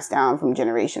that's passed down from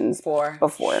generations before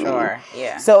me.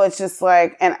 Yeah. So it's just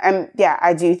like, and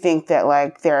I do think that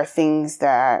like there are things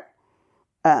that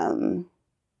are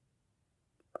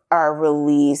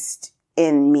released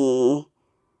in me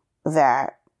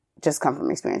that just come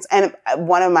from experience. And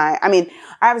I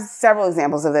have several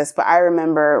examples of this, but I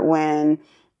remember when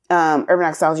Urban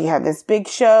Axiology had this big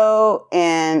show,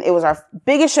 and it was our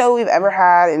biggest show we've ever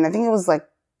had, and I think it was like,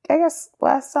 I guess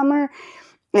last summer.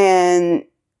 And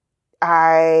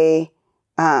I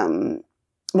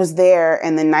was there,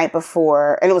 and the night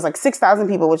before, and it was like 6,000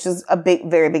 people, which is a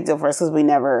very big deal for us because we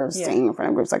never sing in front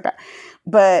of groups like that.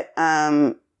 But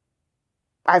I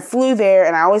flew there,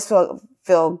 and I always feel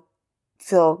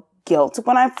guilt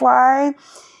when I fly.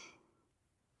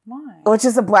 Why? Which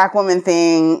is a Black woman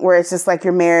thing, where it's just like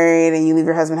you're married and you leave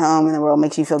your husband home, and the world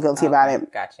makes you feel guilty about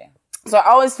it. Gotcha. So I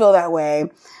always feel that way.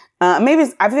 I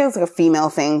think it's like a female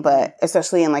thing, but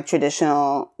especially in like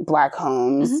traditional Black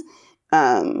homes,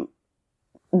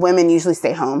 women usually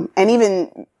stay home. And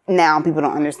even now, people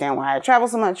don't understand why I travel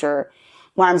so much or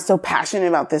why I'm so passionate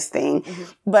about this thing.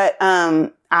 But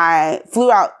I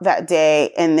flew out that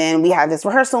day, and then we had this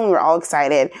rehearsal, and we were all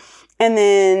excited. And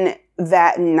then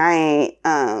that night,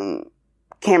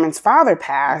 Cameron's father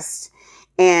passed.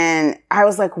 And I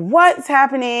was like, what's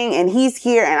happening? And he's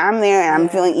here, and I'm there, and I'm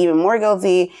feeling even more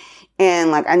guilty.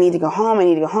 And like, I need to go home.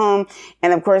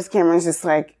 And of course, Cameron's just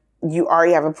like, you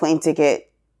already have a plane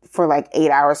ticket for like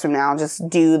 8 hours from now. Just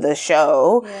do the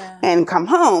show and come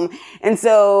home. And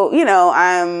so,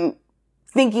 I'm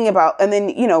thinking about, and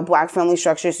then, Black family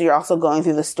structure. So you're also going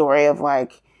through the story of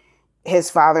like his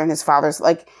father and his father's,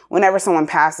 like whenever someone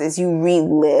passes, you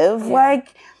relive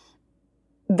like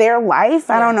their life.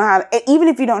 I don't know how, even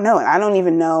if you don't know it, I don't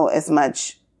even know as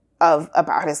much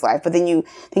about his life, but then you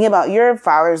think about your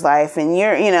father's life and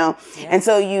your, and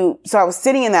so I was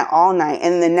sitting in that all night,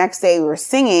 and the next day we were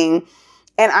singing,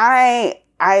 and I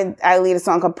lead a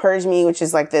song called Purge Me, which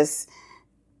is like this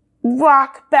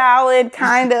rock ballad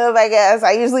kind of, I guess.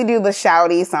 I usually do the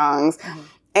shouty songs,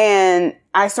 and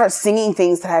I start singing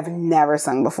things that I've never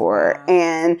sung before.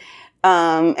 And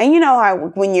you know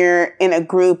how when you're in a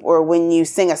group or when you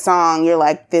sing a song, you're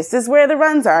like, this is where the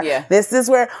runs are. Yeah. This is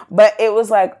where, but it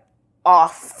was like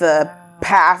off the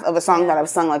path of a song that I've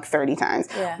sung like 30 times.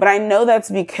 Yeah. But I know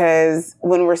that's because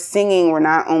when we're singing, we're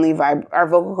not only our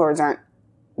vocal cords aren't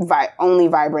only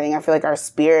vibrating. I feel like our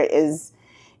spirit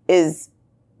is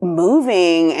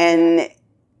moving and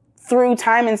through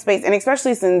time and space. And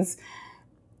especially since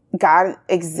God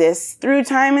exists through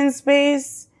time and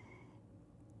space,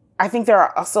 I think there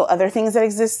are also other things that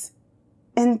exist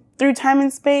through time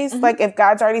and space. Like if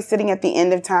God's already sitting at the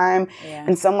end of time,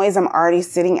 in some ways I'm already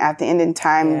sitting at the end of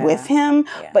time with him,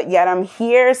 but yet I'm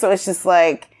here. So it's just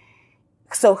like,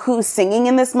 so who's singing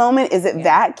in this moment? Is it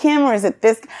that Kim, or is it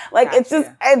this? Like, it's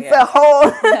a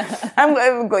whole,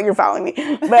 I'm glad you're following me.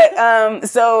 But,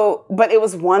 but it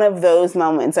was one of those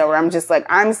moments where I'm just like,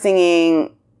 I'm singing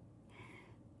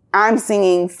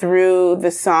through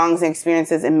the songs and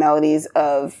experiences and melodies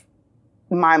of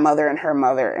my mother and her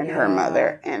mother and her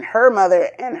mother and her mother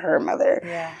and her mother.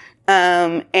 Yeah.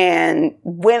 And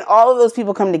when all of those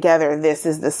people come together, this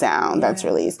is the sound that's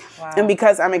released. Wow. And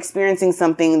because I'm experiencing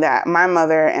something that my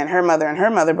mother and her mother and her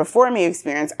mother before me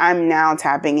experienced, I'm now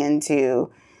tapping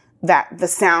into the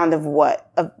sound of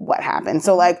what happened.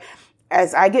 So like,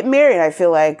 as I get married, I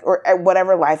feel like, or at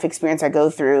whatever life experience I go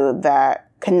through that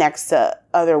connects to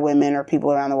other women or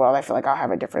people around the world, I feel like I'll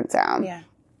have a different sound. Yeah.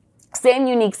 Same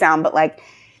unique sound, but like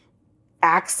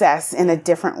access in a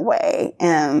different way.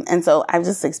 And so I've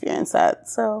just experienced that.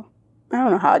 So I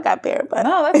don't know how I got there, but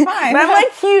no, that's fine. But I'm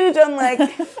like huge on like,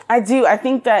 I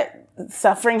think that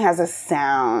suffering has a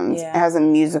sound. It has a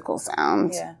musical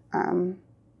sound. Yeah.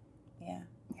 Yeah.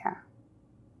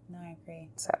 No, I agree.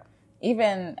 So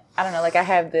even, I don't know, like I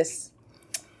have this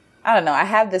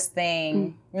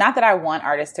thing, not that I want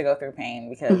artists to go through pain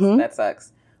because that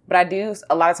sucks. But I do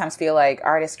a lot of times feel like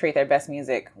artists create their best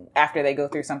music after they go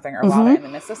through something or while they're in the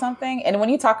midst of something. And when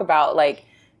you talk about like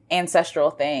ancestral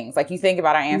things, like you think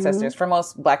about our ancestors, for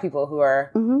most Black people who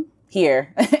are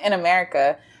here in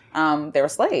America, they were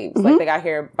slaves. Mm-hmm. Like they got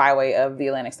here by way of the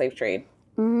Atlantic slave trade.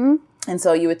 Mm-hmm. And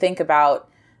so you would think about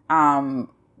them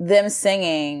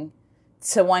singing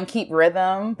to, one, keep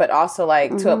rhythm, but also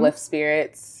like to uplift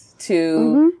spirits,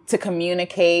 to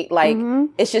communicate. Like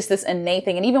it's just this innate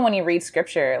thing. And even when you read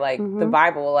scripture, like the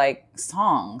Bible, like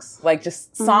songs, like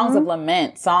just songs of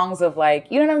lament, songs of like,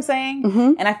 you know what I'm saying?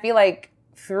 And I feel like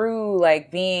through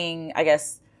like being, I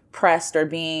guess, pressed or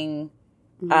being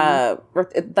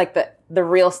like the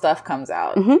real stuff comes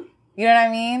out. You know what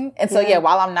I mean? And so,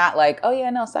 while I'm not like, oh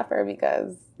yeah, no, suffer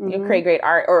because you create great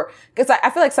art, or because I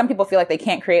feel like some people feel like they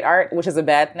can't create art, which is a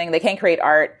bad thing. They can't create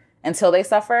art until they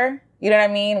suffer. You know what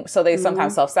I mean? So they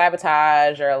sometimes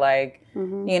self-sabotage or like,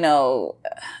 you know,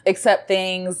 accept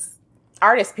things,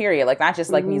 artists, period, like not just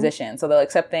like musicians. So they'll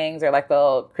accept things or like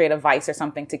they'll create a vice or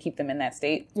something to keep them in that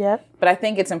state. Yep. But I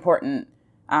think it's important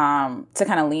to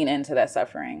kind of lean into that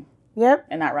suffering. Yep.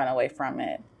 And not run away from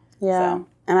it. Yeah. So.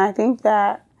 And I think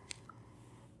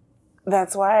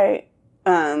that's why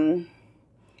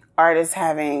artists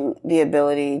having the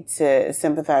ability to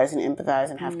sympathize and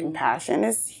empathize and have compassion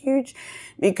is huge,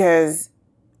 because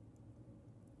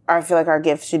I feel like our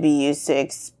gift should be used to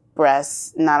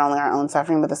express not only our own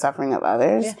suffering, but the suffering of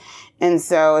others. Yeah. And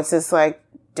so it's just like,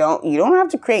 you don't have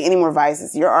to create any more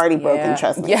vices. You're already broken,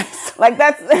 trust me. Yes. Like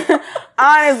that's,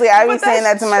 honestly, I be saying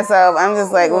that to myself. I'm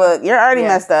just like, look, you're already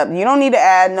messed up. You don't need to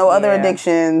add no other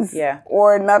addictions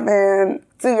or nothing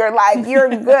to your life. You're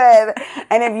good.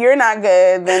 And if you're not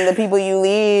good, then the people you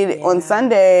lead on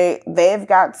Sunday, they've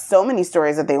got so many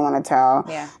stories that they want to tell.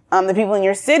 Yeah. The people in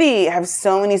your city have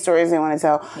so many stories they want to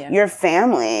tell. Yeah. Your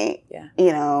family,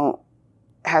 you know,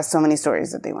 has so many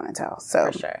stories that they want to tell. So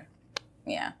for sure.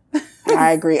 Yeah.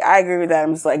 I agree with that.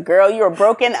 I'm just like, girl, you are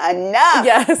broken enough.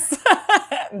 Yes.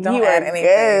 Don't add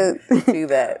anything to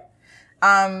that.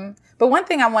 But one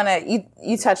thing I want to,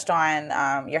 you touched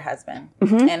on your husband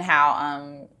and how,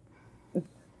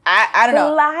 I don't know.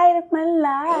 The light of my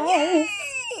life.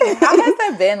 How has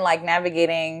that been like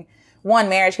navigating, one,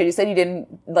 marriage, because you said you didn't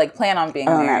like plan on being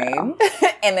married. No.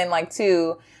 And then like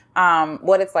two,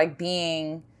 what it's like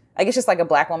being, I guess, just like a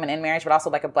Black woman in marriage, but also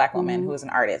like a Black woman who is an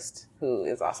artist who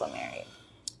is also married.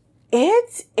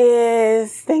 It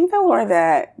is, thank the Lord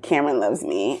that Cameron loves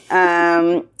me.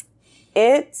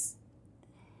 It's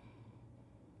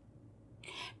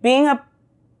being a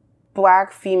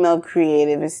Black female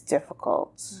creative is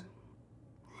difficult.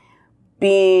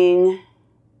 And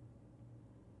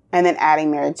then adding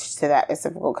marriage to that is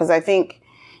difficult, because I think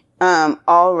I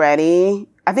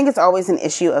think it's always an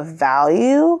issue of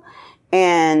value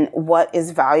and what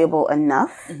is valuable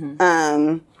enough,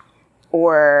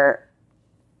 or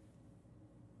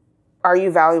are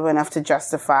you valuable enough to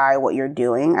justify what you're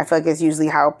doing? I feel like it's usually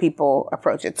how people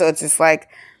approach it. So it's just like,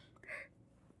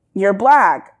 you're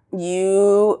Black.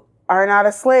 You are not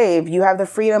a slave. You have the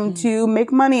freedom to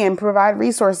make money and provide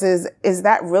resources. Is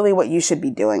that really what you should be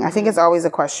doing? I think it's always a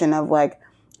question of like,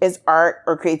 is art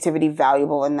or creativity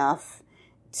valuable enough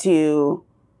to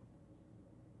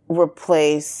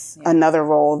replace another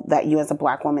role that you as a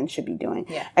Black woman should be doing?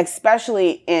 Yeah.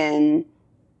 Especially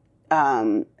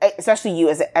you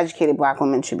as an educated Black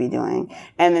woman should be doing.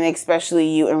 And then especially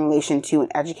you in relation to an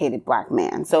educated Black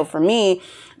man. So for me,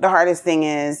 the hardest thing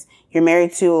is you're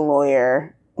married to a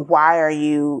lawyer. Why are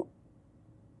you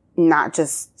not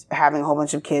just having a whole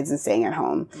bunch of kids and staying at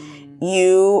home?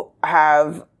 You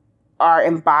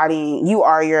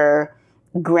are your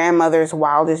grandmother's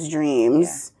wildest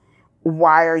dreams.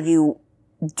 Why are you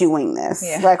doing this?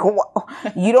 Like,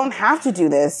 you don't have to do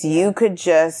this. You could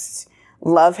just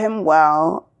love him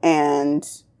well and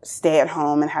stay at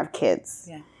home and have kids.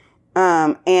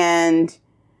 And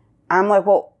I'm like,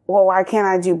 well, why can't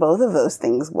I do both of those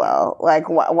things well? Like,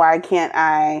 why can't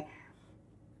I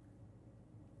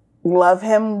love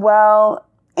him well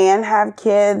and have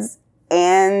kids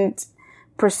and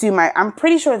pursue I'm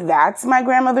pretty sure that's my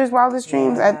grandmother's wildest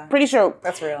dreams. I'm pretty sure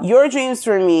that's real. Your dreams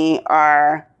for me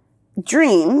are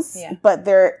dreams, but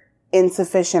they're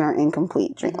insufficient or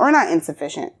incomplete dreams. Or not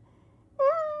insufficient.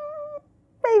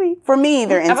 Maybe. For me,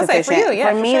 they're insufficient. For you,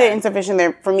 for me, they're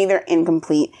insufficient. For me, they're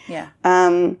incomplete. Yeah.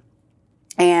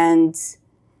 And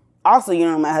also, you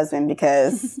know, my husband,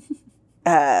 because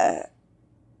I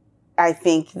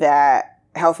think that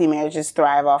healthy marriages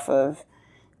thrive off of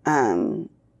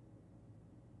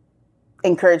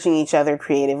encouraging each other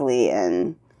creatively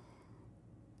and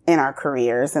in our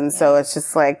careers. And so it's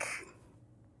just like,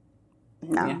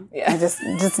 no. I just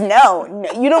no.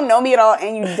 You don't know me at all,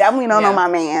 and you definitely don't know my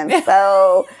man.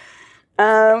 So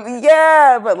but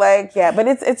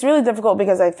it's really difficult,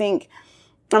 because I think,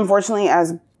 unfortunately,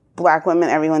 as Black women,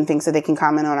 everyone thinks that they can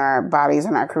comment on our bodies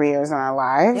and our careers and our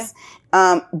lives.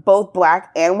 Both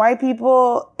Black and white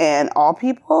people and all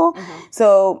people.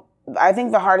 So I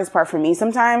think the hardest part for me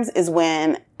sometimes is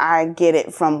when I get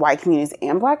it from white communities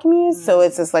and Black communities. So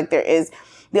it's just like the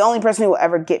only person who will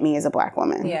ever get me is a Black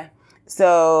woman. Yeah.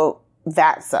 So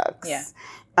that sucks. Yeah.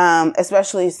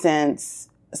 Especially since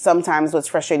sometimes what's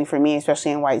frustrating for me,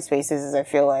 especially in white spaces, is I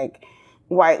feel like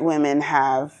white women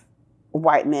have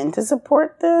white men to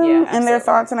support them in their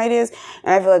thoughts and ideas.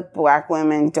 And I feel like Black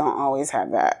women don't always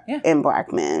have that in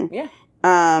Black men. Yeah.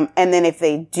 And then if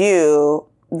they do,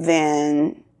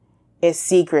 then it's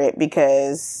secret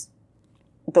because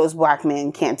those Black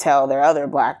men can't tell the other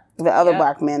Black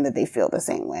men that they feel the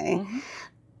same way.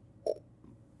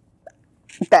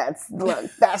 That's,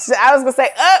 I was gonna say,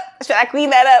 should I clean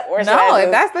that up? Or should I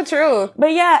just, that's the truth.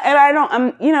 But yeah, and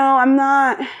I'm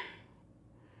not,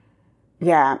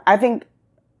 I think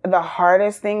the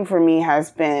hardest thing for me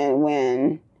has been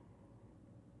when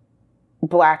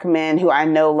Black men who I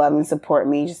know love and support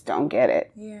me just don't get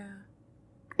it. Yeah.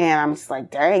 And I'm just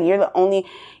like, dang, you're the only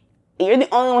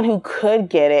one who could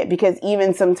get it, because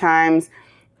even sometimes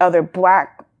there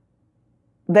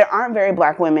aren't very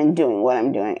Black women doing what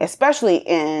I'm doing, especially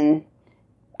I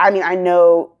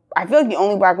feel like the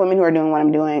only Black women who are doing what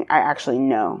I'm doing, I actually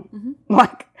know.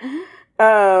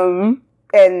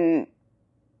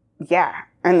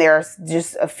 And there's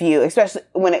just a few, especially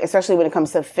when it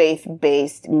comes to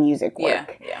faith-based music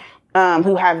work,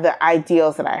 who have the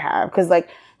ideals that I have. Cause like,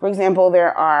 for example,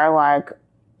 there are like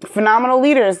phenomenal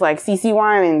leaders like CeCe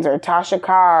Winans or Tasha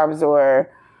Cobbs or,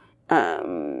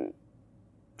 and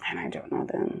I don't know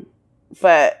them,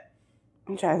 but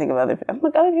I'm trying to think of other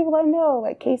people I know,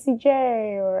 like Casey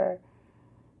J or,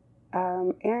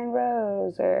 Aaron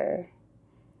Rose or,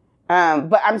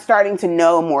 but I'm starting to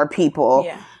know more people.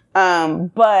 Yeah.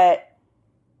 But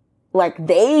like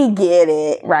they get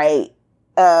it, right?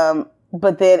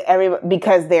 But then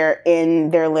because they're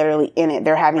literally in it,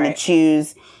 they're having to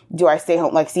choose, do I stay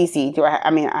home? Like Cece,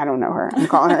 I don't know her. I'm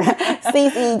calling her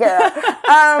Cece girl.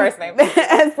 First name.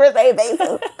 First name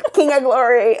basis. King of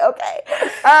Glory. Okay.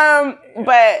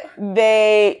 But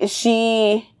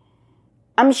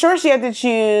I'm sure she had to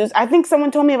choose. I think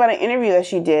someone told me about an interview that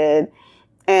she did,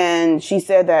 and she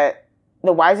said that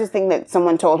the wisest thing that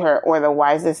someone told her, or the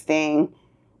wisest thing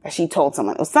that she told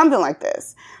someone, it was something like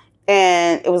this.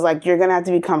 And it was like, you're going to have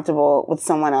to be comfortable with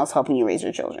someone else helping you raise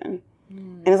your children.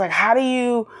 And it's like, how do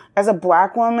you, as a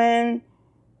Black woman,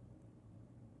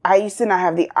 I used to not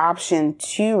have the option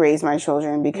to raise my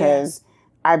children because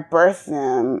I birthed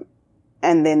them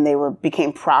and then they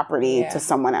became property to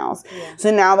someone else. Yeah.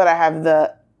 So now that I have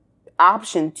the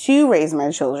option to raise my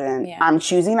children, I'm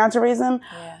choosing not to raise them.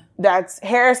 Yeah. That's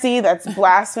heresy. That's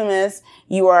blasphemous.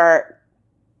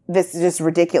 This is just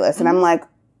ridiculous. And I'm like,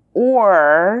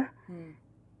 or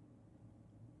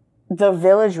the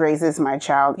village raises my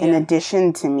child in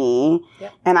addition to me,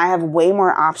 and I have way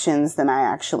more options than I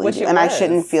actually do. And I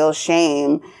shouldn't feel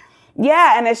shame.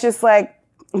 Yeah. And it's just like,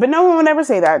 but no one would ever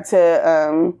say that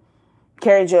to,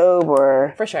 Carrie Job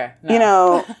or, for sure,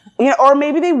 no. Or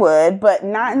maybe they would, but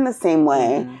not in the same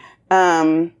way.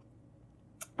 And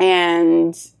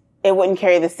it wouldn't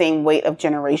carry the same weight of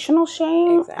generational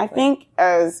shame, I think,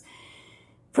 as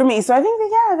for me. So I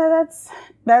think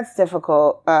that's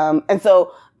difficult. And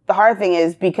so the hard thing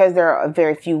is, because there are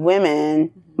very few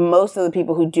women, most of the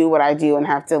people who do what I do and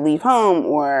have to leave home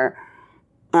or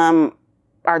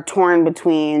are torn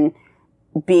between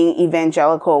being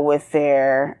evangelical with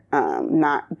their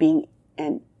not being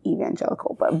an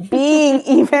evangelical, but being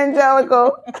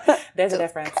evangelical. There's a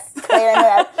difference.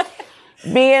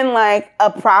 Being like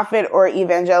a prophet or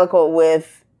evangelical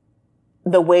with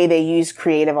the way they use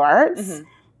creative arts.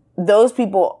 Those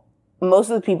people, most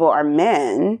of the people are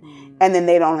men, and then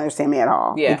they don't understand me at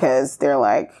all because they're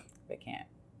like, they can't.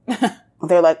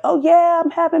 They're like, oh yeah,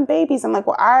 I'm having babies. I'm like,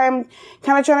 well, I'm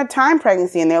kind of trying to time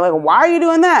pregnancy. And they're like, why are you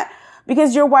doing that?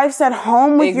 Because your wife's at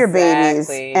home with your babies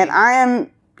and I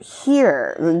am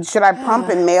here. Should I pump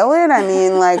and mail it? I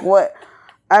mean, like what?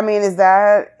 I mean, is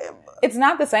that... It's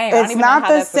not the same. It's I don't even not know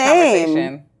how the that's same. The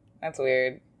conversation. That's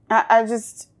weird. I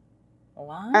just...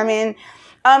 What? I mean...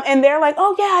 and they're like,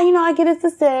 oh yeah, I get it's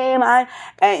the same. I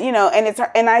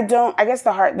guess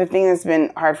the thing that's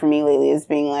been hard for me lately is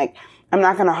being like, I'm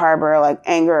not going to harbor like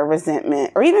anger or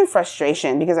resentment or even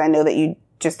frustration because I know that you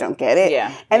just don't get it.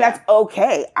 Yeah. And that's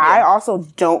okay. Yeah. I also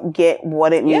don't get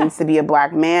what it means to be a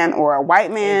Black man or a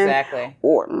white man. Exactly.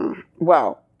 Or,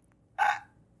 well,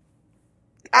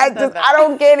 I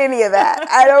don't get any of that.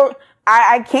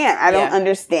 I can't. I don't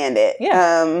understand it.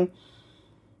 Yeah.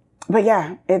 But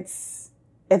yeah, it's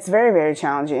it's very, very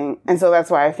challenging. And so that's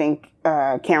why I think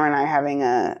Cameron and I having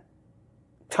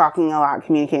talking a lot,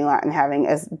 communicating a lot, and having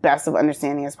as best of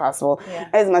understanding as possible,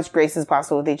 as much grace as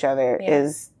possible with each other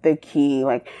is the key.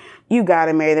 Like, you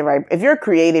gotta marry the right, if you're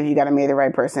creative, you gotta marry the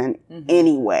right person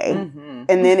anyway.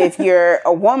 And then if you're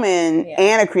a woman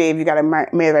and a creative, you gotta marry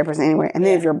the right person anyway. And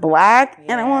then if you're black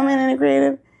and a woman and a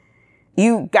creative,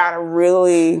 you gotta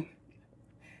really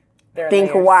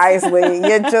think wisely.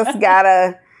 You just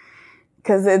gotta,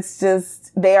 because it's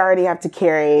just, they already have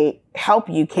to help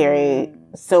you carry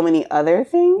so many other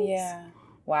things. Yeah.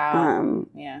 Wow.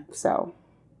 So.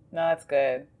 No, that's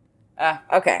good.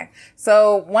 Okay.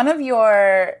 So one of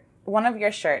your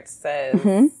shirts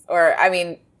says, or I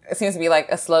mean, it seems to be like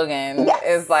a slogan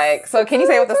is like, so can you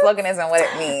say what the slogan is and what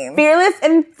it means? Fearless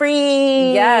and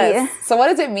free. Yes. So what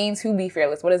does it mean to be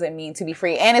fearless? What does it mean to be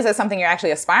free? And is it something you're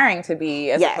actually aspiring to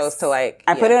be as opposed to like...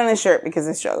 I put it on a shirt because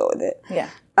I struggle with it. Yeah.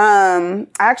 I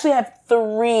actually have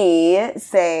 3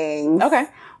 sayings. Okay.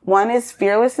 One is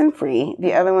fearless and free.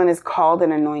 The other one is called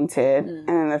and anointed. And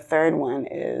then the third one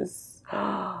is...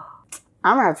 I'm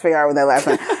going to have to figure out what that last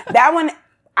one...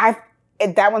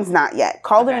 That one's not yet.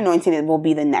 Called and anointed will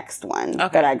be the next one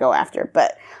that I go after.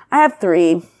 But I have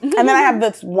 3. And then I have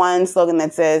this one slogan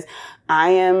that says, I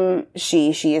am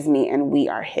she is me, and we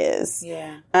are his.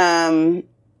 Yeah.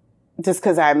 Just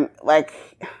because I'm like,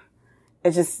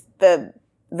 it's just the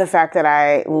fact that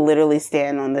I literally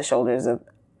stand on the shoulders of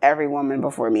every woman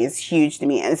before me is huge to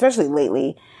me. And especially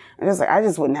lately, I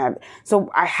just wouldn't have.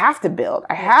 So I have to build.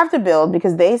 I have to build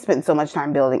because they spent so much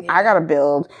time building. I got to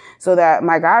build so that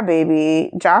my god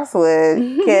baby,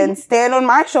 Jocelyn, can stand on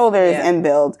my shoulders and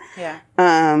build. Yeah.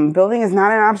 Building is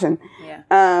not an option.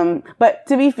 Yeah. But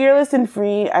to be fearless and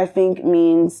free, I think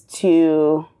means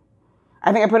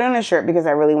I think I put it on a shirt because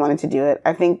I really wanted to do it.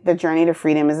 I think the journey to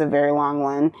freedom is a very long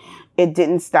one. It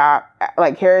didn't stop.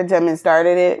 Like, Harriet Tubman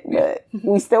started it, but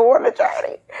we still want the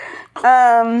journey.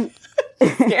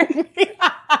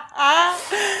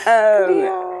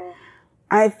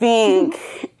 I think,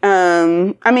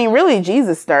 really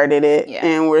Jesus started it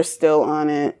and we're still on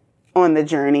the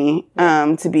journey,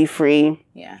 to be free.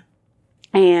 Yeah.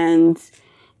 And,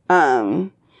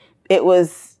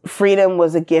 freedom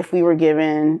was a gift we were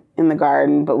given in the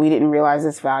garden, but we didn't realize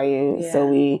its value. Yeah. So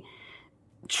we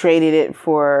traded it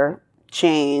for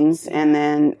chains. And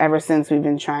then ever since, we've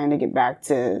been trying to get back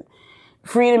to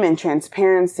freedom and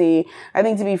transparency. I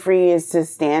think to be free is to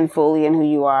stand fully in who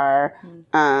you are,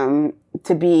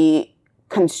 to be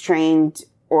constrained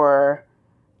or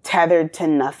tethered to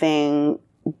nothing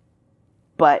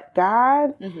but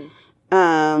God.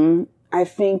 I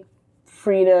think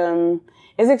freedom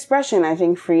is expression. I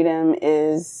think freedom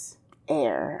is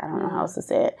air. I don't know how else to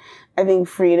say it. I think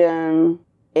freedom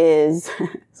is,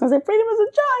 so I say freedom is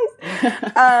a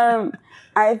choice.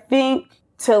 I think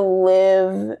to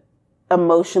live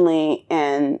emotionally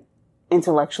and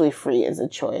intellectually free is a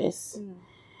choice.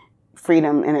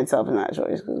 Freedom in itself is not a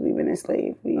choice because we've been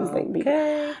enslaved. We enslaved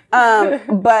people.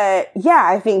 But yeah,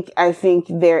 I think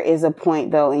there is a point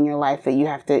though in your life that you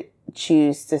have to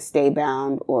choose to stay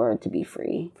bound or to be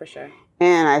free. For sure.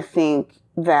 And I think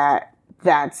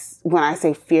that's when I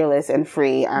say fearless and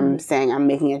free, I'm saying I'm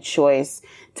making a choice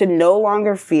to no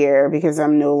longer fear because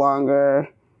I'm no longer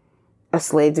a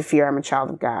slave to fear. I'm a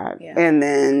child of God. Yeah. And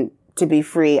then to be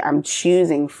free, I'm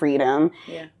choosing freedom.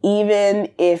 Yeah. Even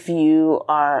if you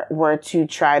were to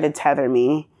try to tether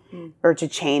me or to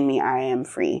chain me, I am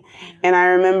free. And I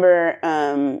remember,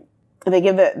 they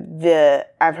give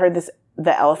I've heard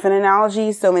the elephant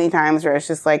analogy so many times where it's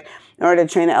just like, in order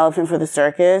to train an elephant for the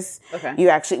circus, you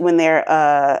actually, when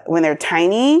they're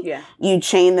tiny, you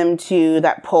chain them to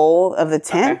that pole of the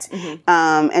tent.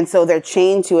 And so they're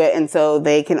chained to it. And so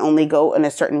they can only go in a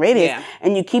certain radius. Yeah.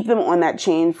 And you keep them on that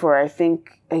chain for, I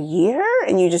think, a year,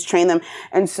 and you just train them.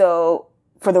 And so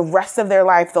for the rest of their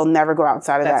life, they'll never go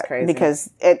outside of that. That's crazy.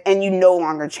 Because, and you no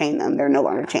longer chain them. They're no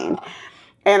longer chained.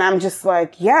 And I'm just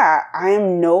like, yeah, I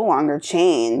am no longer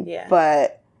chained,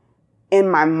 but in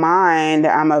my mind,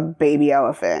 I'm a baby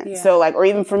elephant. Yeah. So like, or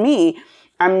even for me,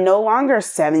 I'm no longer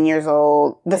 7 years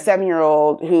old, the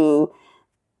 7-year-old who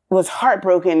was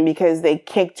heartbroken because they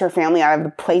kicked her family out of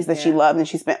the place that she loved and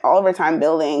she spent all of her time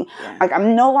building. Yeah. Like,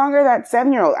 I'm no longer that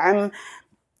 7-year-old. I'm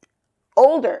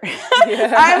older.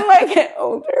 I'm like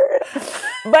older.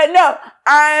 But no,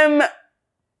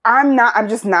 I'm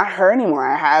just not her anymore.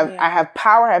 I have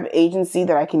power, I have agency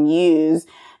that I can use.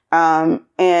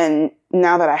 And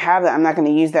now that I have that, I'm not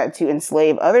going to use that to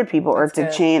enslave other people or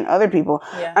to chain other people.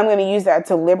 Yeah. I'm going to use that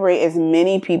to liberate as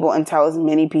many people and tell as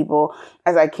many people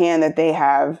as I can that they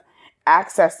have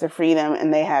access to freedom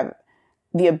and they have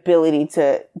the ability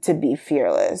to be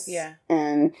fearless. Yeah.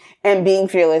 And being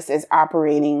fearless is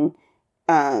operating,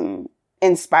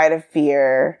 in spite of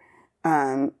fear,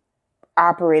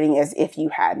 operating as if you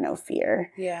had no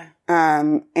fear. Yeah.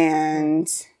 And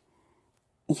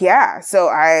yeah, so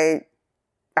I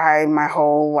my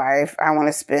whole life, I want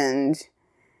to spend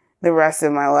the rest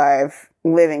of my life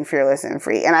living fearless and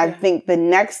free. And I think the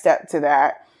next step to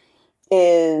that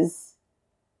is,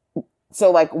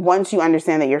 so like once you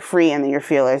understand that you're free and that you're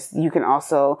fearless, you can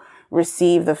also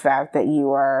receive the fact that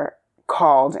you are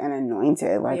called and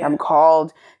anointed. Like I'm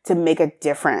called to make a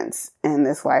difference in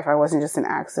this life. I wasn't just an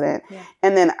accident. Yeah.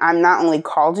 And then I'm not only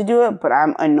called to do it, but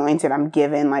I'm anointed. I'm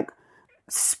given like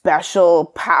special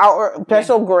power,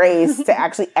 special grace to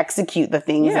actually execute the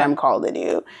things that I'm called to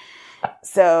do.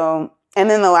 So, and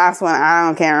then the last one,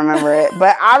 can't remember it,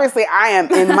 but obviously I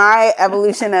am in my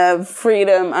evolution of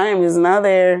freedom. I am just not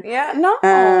there. Yeah.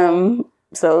 No.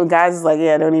 So guys is like,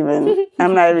 yeah, don't even, you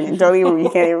can't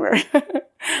even remember.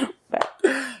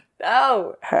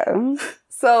 Oh.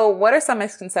 So what are some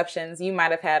misconceptions you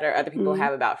might have had or other people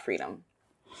have about freedom?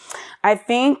 I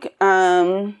think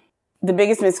the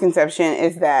biggest misconception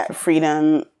is that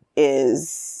freedom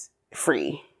is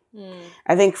free.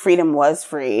 I think freedom was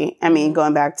free. I mean,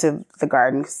 going back to the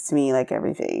garden, 'cause to me, like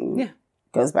everything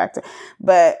goes back to,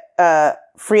 but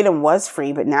freedom was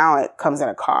free, but now it comes at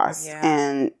a cost. Yeah.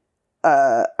 And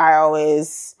I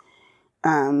always,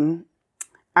 I'm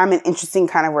an interesting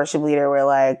kind of worship leader where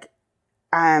like,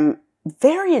 I'm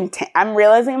very intense. I'm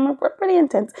realizing I'm pretty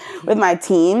intense with my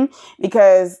team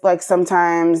because like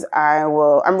sometimes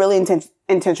I'm really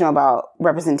intentional about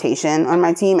representation on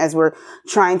my team as we're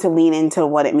trying to lean into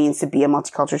what it means to be a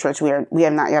multicultural church. We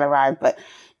have not yet arrived, but,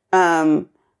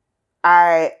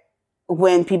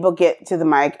 when people get to the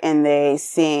mic and they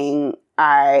sing,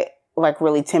 I like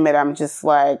really timid. I'm just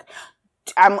like,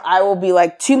 I will be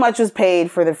like, too much was paid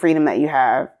for the freedom that you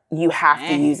have. You have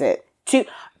to use it.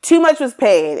 Too much was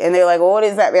paid. And they're like, well, what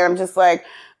is that, man? I'm just like,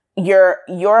 your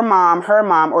mom, her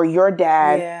mom, or your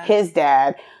dad, his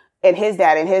dad, and his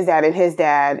dad, and his dad, and his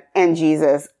dad, and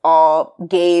Jesus all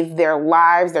gave their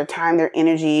lives, their time, their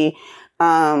energy.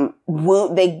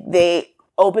 They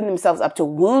opened themselves up to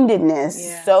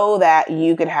woundedness so that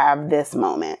you could have this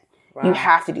moment. Wow. You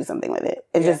have to do something with it.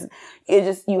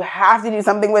 You have to do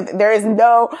something with it. There is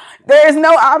no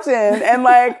option. And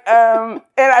like,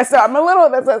 so I'm a little,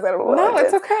 that's what I said. No,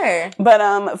 it's okay.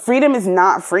 But, freedom is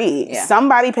not free. Yeah.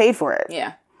 Somebody paid for it.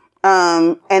 Yeah.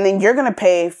 And then you're going to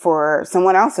pay for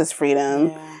someone else's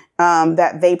freedom,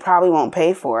 that they probably won't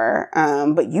pay for,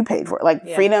 but you paid for it. Like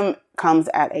freedom comes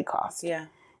at a cost. Yeah.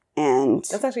 And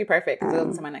that's actually perfect because it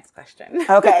goes to my next question.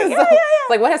 Okay.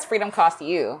 Like, what has freedom cost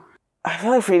you? I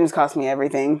feel like freedom's cost me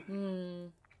everything.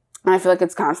 And I feel like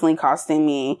it's constantly costing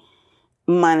me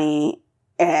money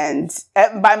and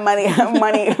by money, I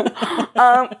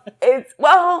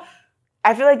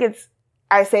feel like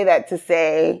I say that to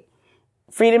say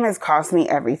freedom has cost me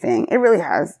everything. It really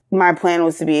has. My plan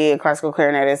was to be a classical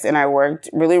clarinetist and I worked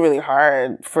really, really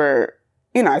hard for,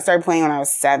 I started playing when I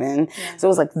was 7. Yeah. So it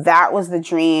was like, that was the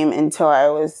dream until I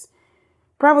was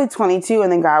probably 22.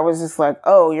 And then God was just like,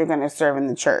 oh, you're going to serve in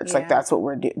the church. Yeah. Like, that's what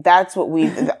we're doing. That's what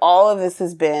all of this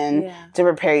has been to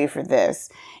prepare you for this.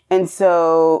 And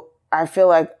so I feel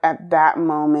like at that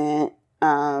moment,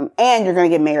 and you're going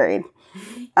to get married,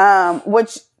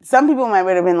 which some people might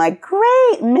have been like,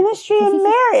 great, ministry and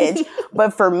marriage.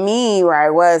 But for me, where I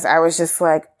was just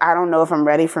like, I don't know if I'm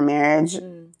ready for marriage.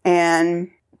 And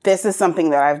this is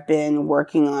something that I've been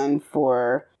working on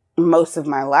for most of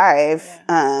my life.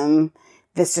 Yeah.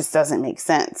 This just doesn't make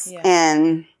sense. Yeah.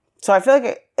 And so I feel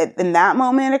like in that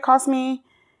moment, it cost me,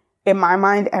 in my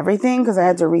mind, everything because I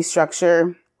had to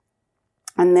restructure.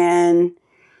 And then,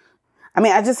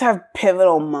 I just have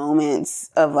pivotal moments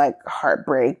of like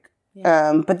heartbreak.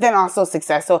 Yeah. But then also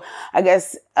success. So I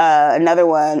guess, another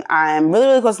one, I'm really,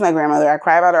 really close to my grandmother. I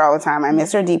cry about her all the time. I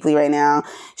miss her deeply right now.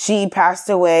 She passed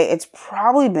away. It's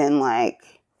probably been like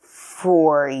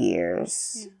 4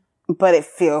 years, but it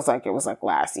feels like it was like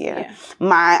last year.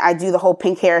 Yeah. I do the whole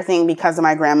pink hair thing because of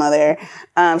my grandmother.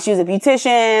 She was a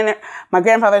beautician. My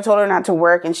grandfather told her not to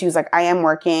work and she was like, I am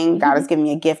working. God has given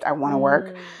me a gift. I want to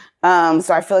work.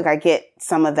 So I feel like I get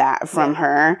some of that from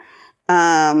her.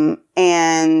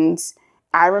 And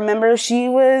I remember she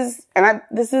was,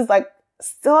 this is like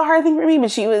still a hard thing for me,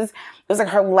 but it was like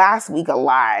her last week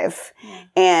alive. Yeah.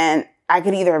 And I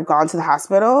could either have gone to the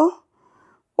hospital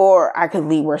or I could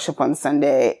lead worship on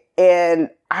Sunday. And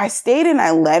I stayed and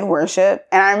I led worship.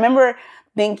 And I remember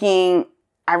thinking,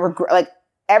 I regret, like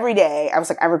every day I was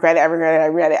like, I regret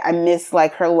it. I miss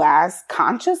like her last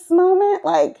conscious moment.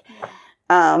 Like,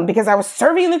 because I was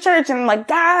serving in the church and I'm like,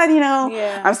 God,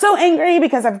 I'm so angry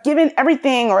because I've given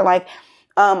everything, or like,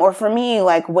 or for me,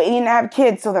 like waiting to have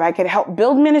kids so that I could help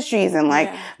build ministries and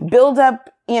like build up,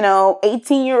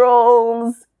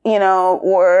 18-year-olds,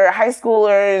 or high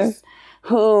schoolers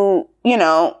who,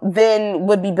 then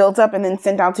would be built up and then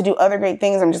sent out to do other great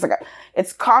things. I'm just like,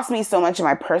 it's cost me so much in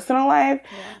my personal life.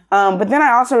 But then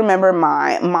I also remember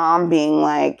my mom being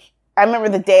like, I remember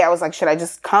the day I was like, should I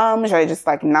just come? Should I just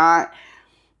like not,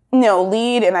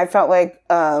 lead? And I felt like,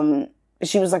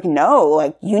 she was like, no,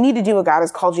 like you need to do what God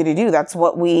has called you to do. That's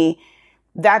what we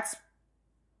lived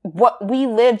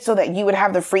so that you would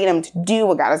have the freedom to do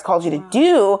what God has called you to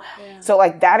do. So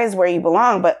like, that is where you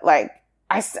belong. But like,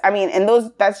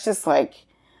 that's just like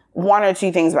one or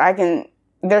two things, but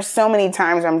there's so many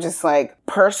times I'm just like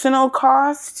personal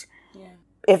cost.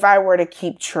 If I were to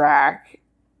keep track,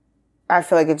 I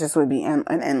feel like it just would be an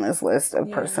endless list of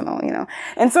personal,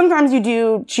 and sometimes you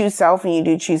do choose self and you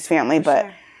do choose family, but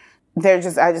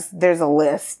there's a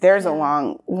list. There's a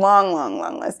long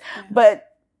list,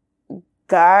 but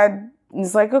God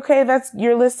is like, okay,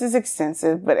 your list is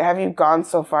extensive, but have you gone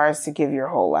so far as to give your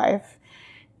whole life?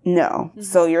 No.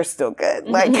 So you're still good.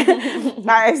 Like,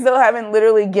 I still haven't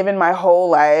literally given my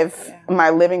whole life, my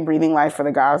living, breathing life for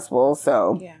the gospel.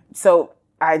 So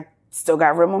I still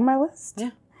got room on my list.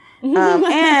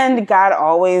 And God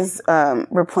always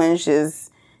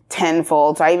replenishes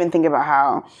tenfold. So I even think about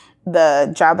how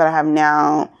the job that I have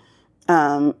now,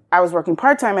 I was working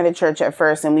part-time at a church at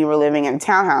first, and we were living in a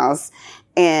townhouse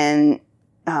in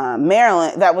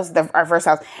Maryland. That was our first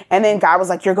house. And then God was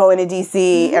like, you're going to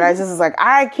DC. And I just was like,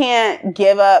 I can't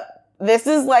give up. This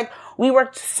is like, we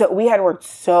had worked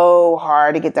so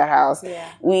hard to get that house.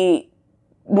 We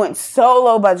went so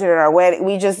low budget at our wedding.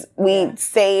 We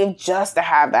saved just to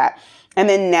have that. And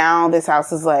then now this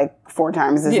house is like 4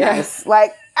 times as nice.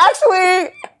 Like,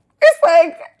 actually, it's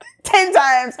like 10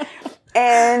 times.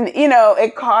 And,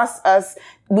 it costs us,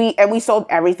 we sold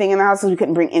everything in the house because we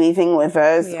couldn't bring anything with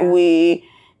us. We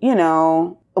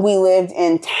lived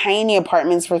in tiny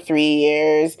apartments for 3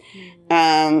 years.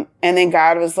 And then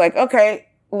God was like, okay,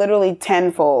 literally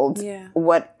tenfold.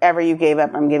 Whatever you gave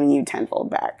up, I'm giving you tenfold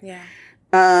back.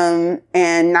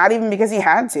 And not even because he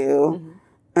had to.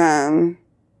 So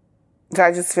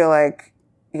I just feel like,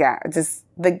 just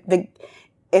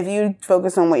if you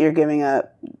focus on what you're giving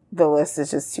up, the list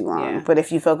is just too long. But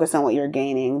if you focus on what you're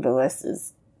gaining, the list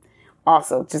is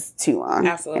also just too long.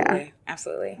 Absolutely.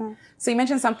 So you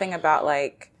mentioned something about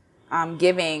like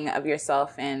giving of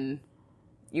yourself, and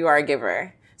you are a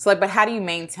giver. So like, but how do you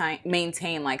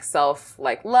maintain like self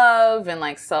like love and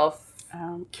like self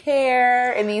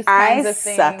care and these kinds of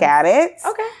things? I suck at it.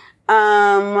 Okay.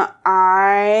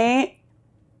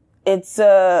 It's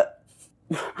a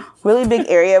really big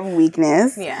area of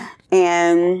weakness.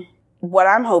 And what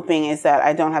I'm hoping is that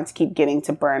I don't have to keep getting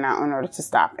to burnout in order to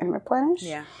stop and replenish.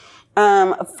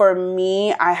 For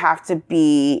me, I have to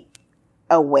be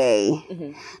away.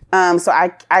 So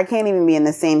I can't even be in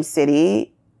the same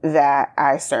city that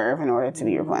I serve in order to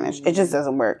be replenished. It just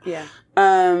doesn't work.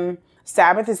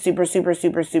 Sabbath is super, super,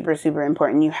 super, super, super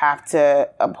important. You have to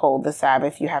uphold the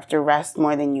Sabbath. You have to rest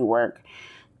more than you work.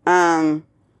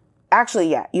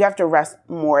 Actually, you have to rest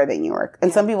more than you work.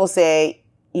 And some people say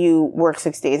you work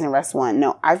 6 days and rest 1.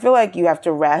 No, I feel like you have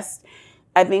to rest.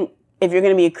 I think if you're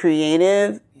going to be a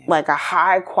creative, like a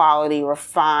high quality,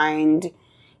 refined,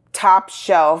 top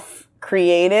shelf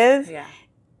creative,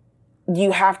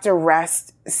 you have to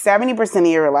rest. 70% of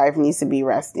your life needs to be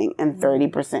resting and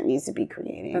 30% needs to be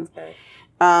creating. That's good.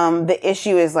 The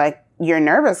issue is like, you're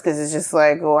nervous because it's just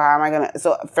like, well, how am I going to,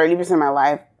 so 30% of my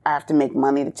life, I have to make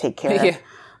money to take care of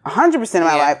 100% of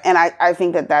my life. And I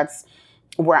think that that's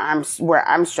where I'm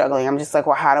struggling. I'm just like,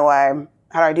 well, how do I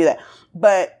do that?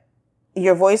 But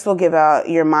your voice will give out,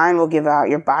 your mind will give out,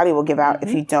 your body will give out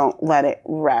if you don't let it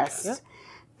rest.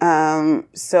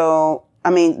 So, I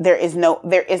mean, there is no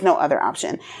other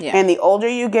option. And the older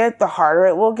you get, the harder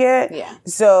it will get.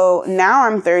 So now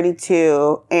I'm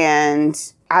 32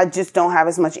 and I just don't have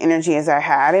as much energy as I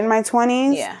had in my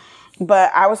 20s.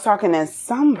 But I was talking to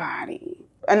somebody,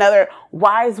 another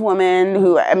wise woman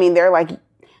who, I mean, they're like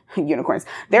unicorns.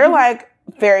 They're like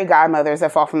fairy godmothers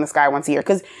that fall from the sky once a year.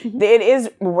 Because it is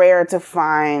rare to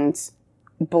find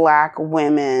Black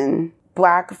women,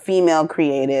 Black female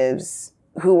creatives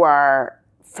who are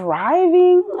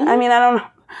thriving. I mean, I don't know.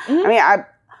 I mean,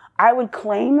 I would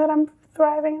claim that I'm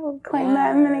thriving. I would claim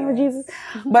that in the name of Jesus.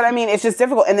 But I mean, it's just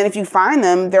difficult. And then if you find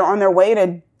them, they're on their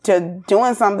way to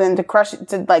doing something to crush it,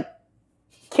 to like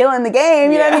killing the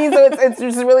game. You know what I mean? So it's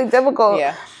just really difficult.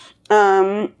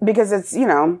 Because it's,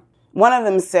 one of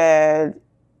them said,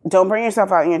 don't burn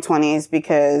yourself out in your 20s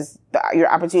because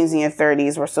your opportunities in your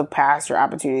 30s will surpass your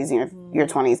opportunities in your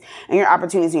 20s. And your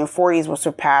opportunities in your 40s will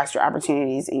surpass your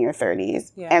opportunities in your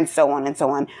 30s. Yeah. And so on and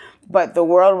so on. But the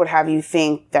world would have you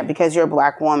think that because you're a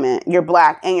black woman, you're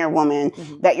black and you're a woman,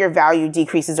 that your value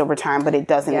decreases over time, but it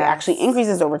doesn't. Yes. It actually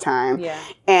increases over time. Yeah.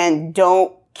 And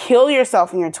don't kill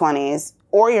yourself in your 20s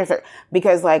or your 30s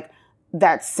because like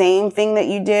that same thing that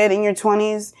you did in your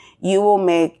 20s, you will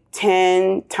make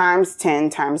 10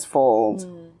 times fold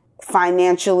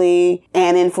financially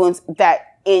and influence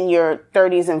that in your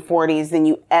 30s and 40s than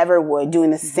you ever would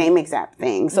doing the same exact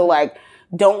thing. So like,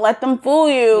 don't let them fool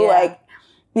you. Yeah. Like,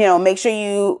 you know, make sure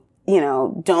you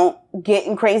know, don't get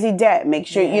in crazy debt. Make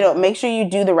sure, you know, make sure you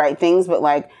do the right things, but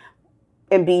like,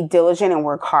 and be diligent and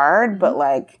work hard. But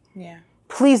like,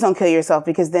 please don't kill yourself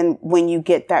because then when you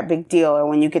get that big deal or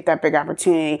when you get that big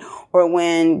opportunity or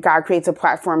when God creates a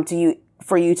platform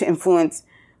for you to influence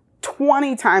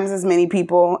 20 times as many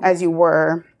people as you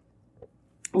were,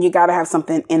 you got to have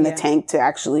something in the tank to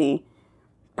actually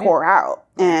pour out.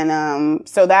 And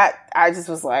so that I just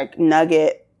was like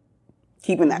nugget,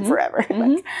 keeping that forever.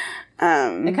 Like,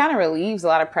 it kind of relieves a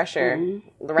lot of pressure,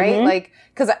 right? Like,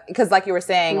 cause like you were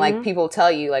saying, like people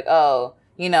tell you like, oh,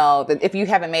 you know, that if you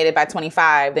haven't made it by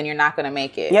 25, then you're not going to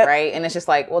make it. Right. And it's just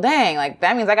like, well, dang, like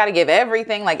that means I got to give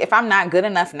everything. Like if I'm not good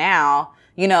enough now,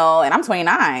 you know, and I'm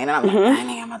 29 and I'm like,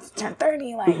 I'm about to turn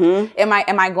 30. Like,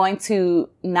 am I going to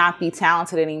not be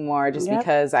talented anymore just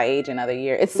because I age another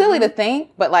year? It's silly to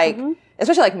think, but like,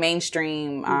 especially like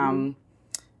mainstream,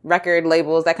 record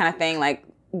labels, that kind of thing, like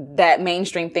that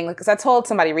mainstream thing. Because I told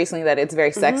somebody recently that it's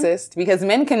very sexist because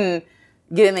men can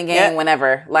get in the game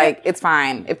whenever. Like, it's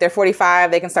fine. If they're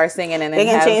 45, they can start singing and then they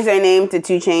can change their name to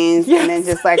 2 Chainz and then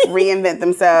just like reinvent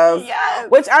themselves.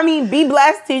 Which, I mean, be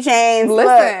blessed, 2 Chainz.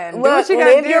 Listen, look, what you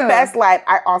live your best life.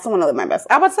 I also want to live my best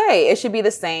life. I would say it should be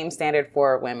the same standard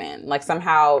for women. Like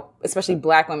somehow, especially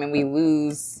black women,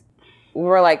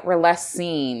 we're less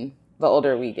seen the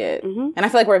older we get. And I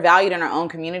feel like we're valued in our own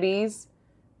communities,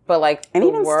 but like and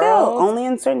even world, still, only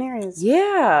in certain areas.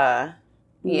 Yeah.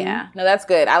 Yeah. No, that's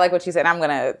good. I like what you said. I'm going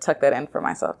to tuck that in for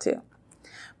myself too.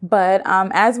 But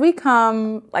as we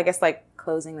come, I guess, like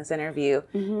closing this interview,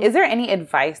 is there any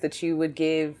advice that you would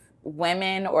give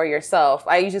women or yourself?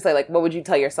 I usually say like, what would you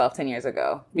tell yourself 10 years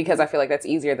ago? Because I feel like that's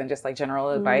easier than just like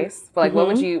general advice. But like,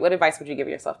 what advice would you give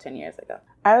yourself 10 years ago?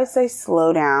 I would say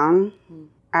slow down.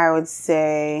 I would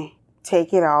say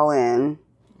take it all in.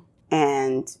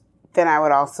 And then I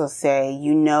would also say,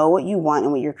 you know what you want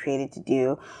and what you're created to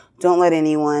do. Don't let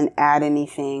anyone add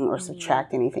anything or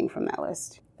subtract anything from that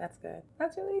list. That's good.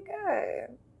 That's really good.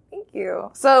 Thank you.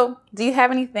 So, do you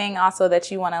have anything also that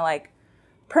you want to like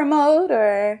promote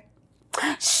or?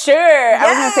 Sure. Yes. I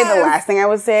was going to say the last thing I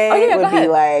would say would be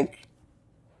like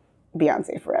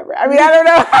Beyonce forever. I mean, I don't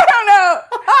know.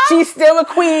 She's still a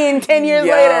queen 10 years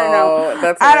later. No,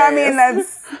 that's I don't know.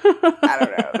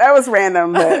 That was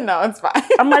random, but no, it's fine.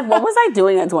 I'm like, what was I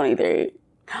doing at 23?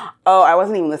 Oh, I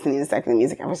wasn't even listening to secular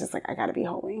music. I was just like, I gotta be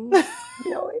holy.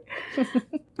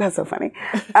 That's so funny.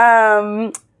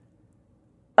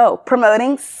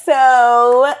 Promoting.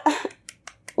 So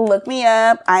look me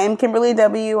up. I am Kimberly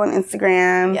W on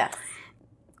Instagram. Yes.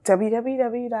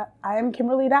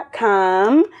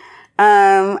 www.iamkimberly.com.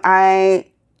 I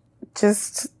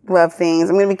just love things.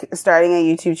 I'm going to be starting a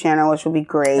YouTube channel, which will be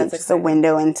great. That's just exciting. A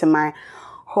window into my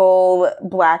whole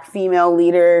Black female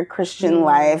leader Christian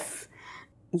life.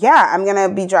 Yeah, I'm going to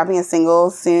be dropping a single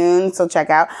soon, so check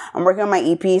out. I'm working on my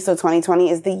EP, so 2020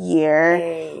 is the year.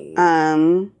 Hey.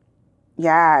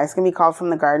 Yeah, it's going to be called From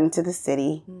the Garden to the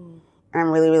City.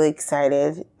 I'm really, really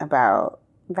excited about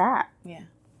that. Yeah.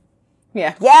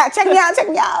 Yeah, check me out. Check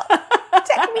me out.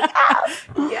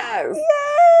 Yes. Yay.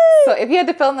 So if you had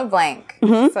to fill in the blank,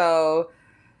 so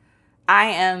I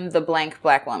am the blank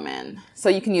black woman. So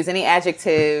you can use any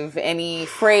adjective, any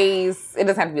phrase. It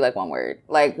doesn't have to be like one word.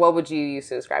 Like, what would you use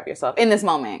to describe yourself in this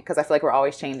moment? Because I feel like we're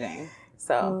always changing.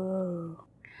 So.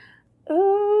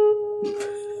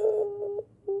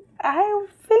 I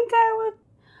think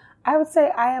I would say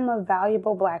I am a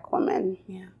valuable black woman.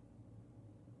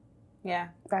 Yeah.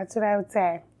 That's what I would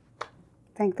say. I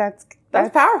think that's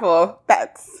powerful.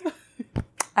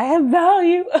 I have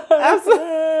value.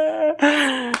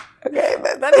 Okay,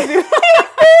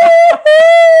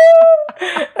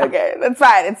 okay, that's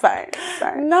fine. It's fine.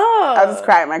 No. I'll just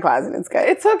cry in my closet. It's good.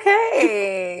 It's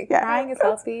okay. Yeah. Crying is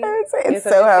healthy. It's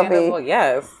so healthy.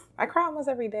 Yes. I cry almost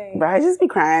every day. But I just be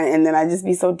crying and then I just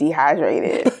be so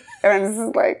dehydrated. And I'm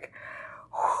just like,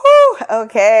 whew,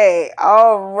 okay,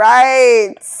 all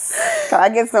right. Can I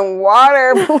get some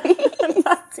water, please?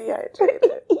 Not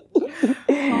dehydrated.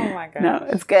 Oh my gosh. No,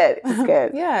 it's good. It's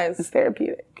good. Yes. It's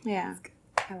therapeutic. Yeah.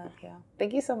 I love you.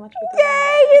 Thank you so much for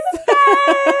Yay, you're the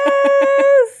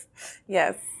best!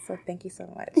 Yes. So thank you so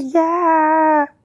much. Yeah.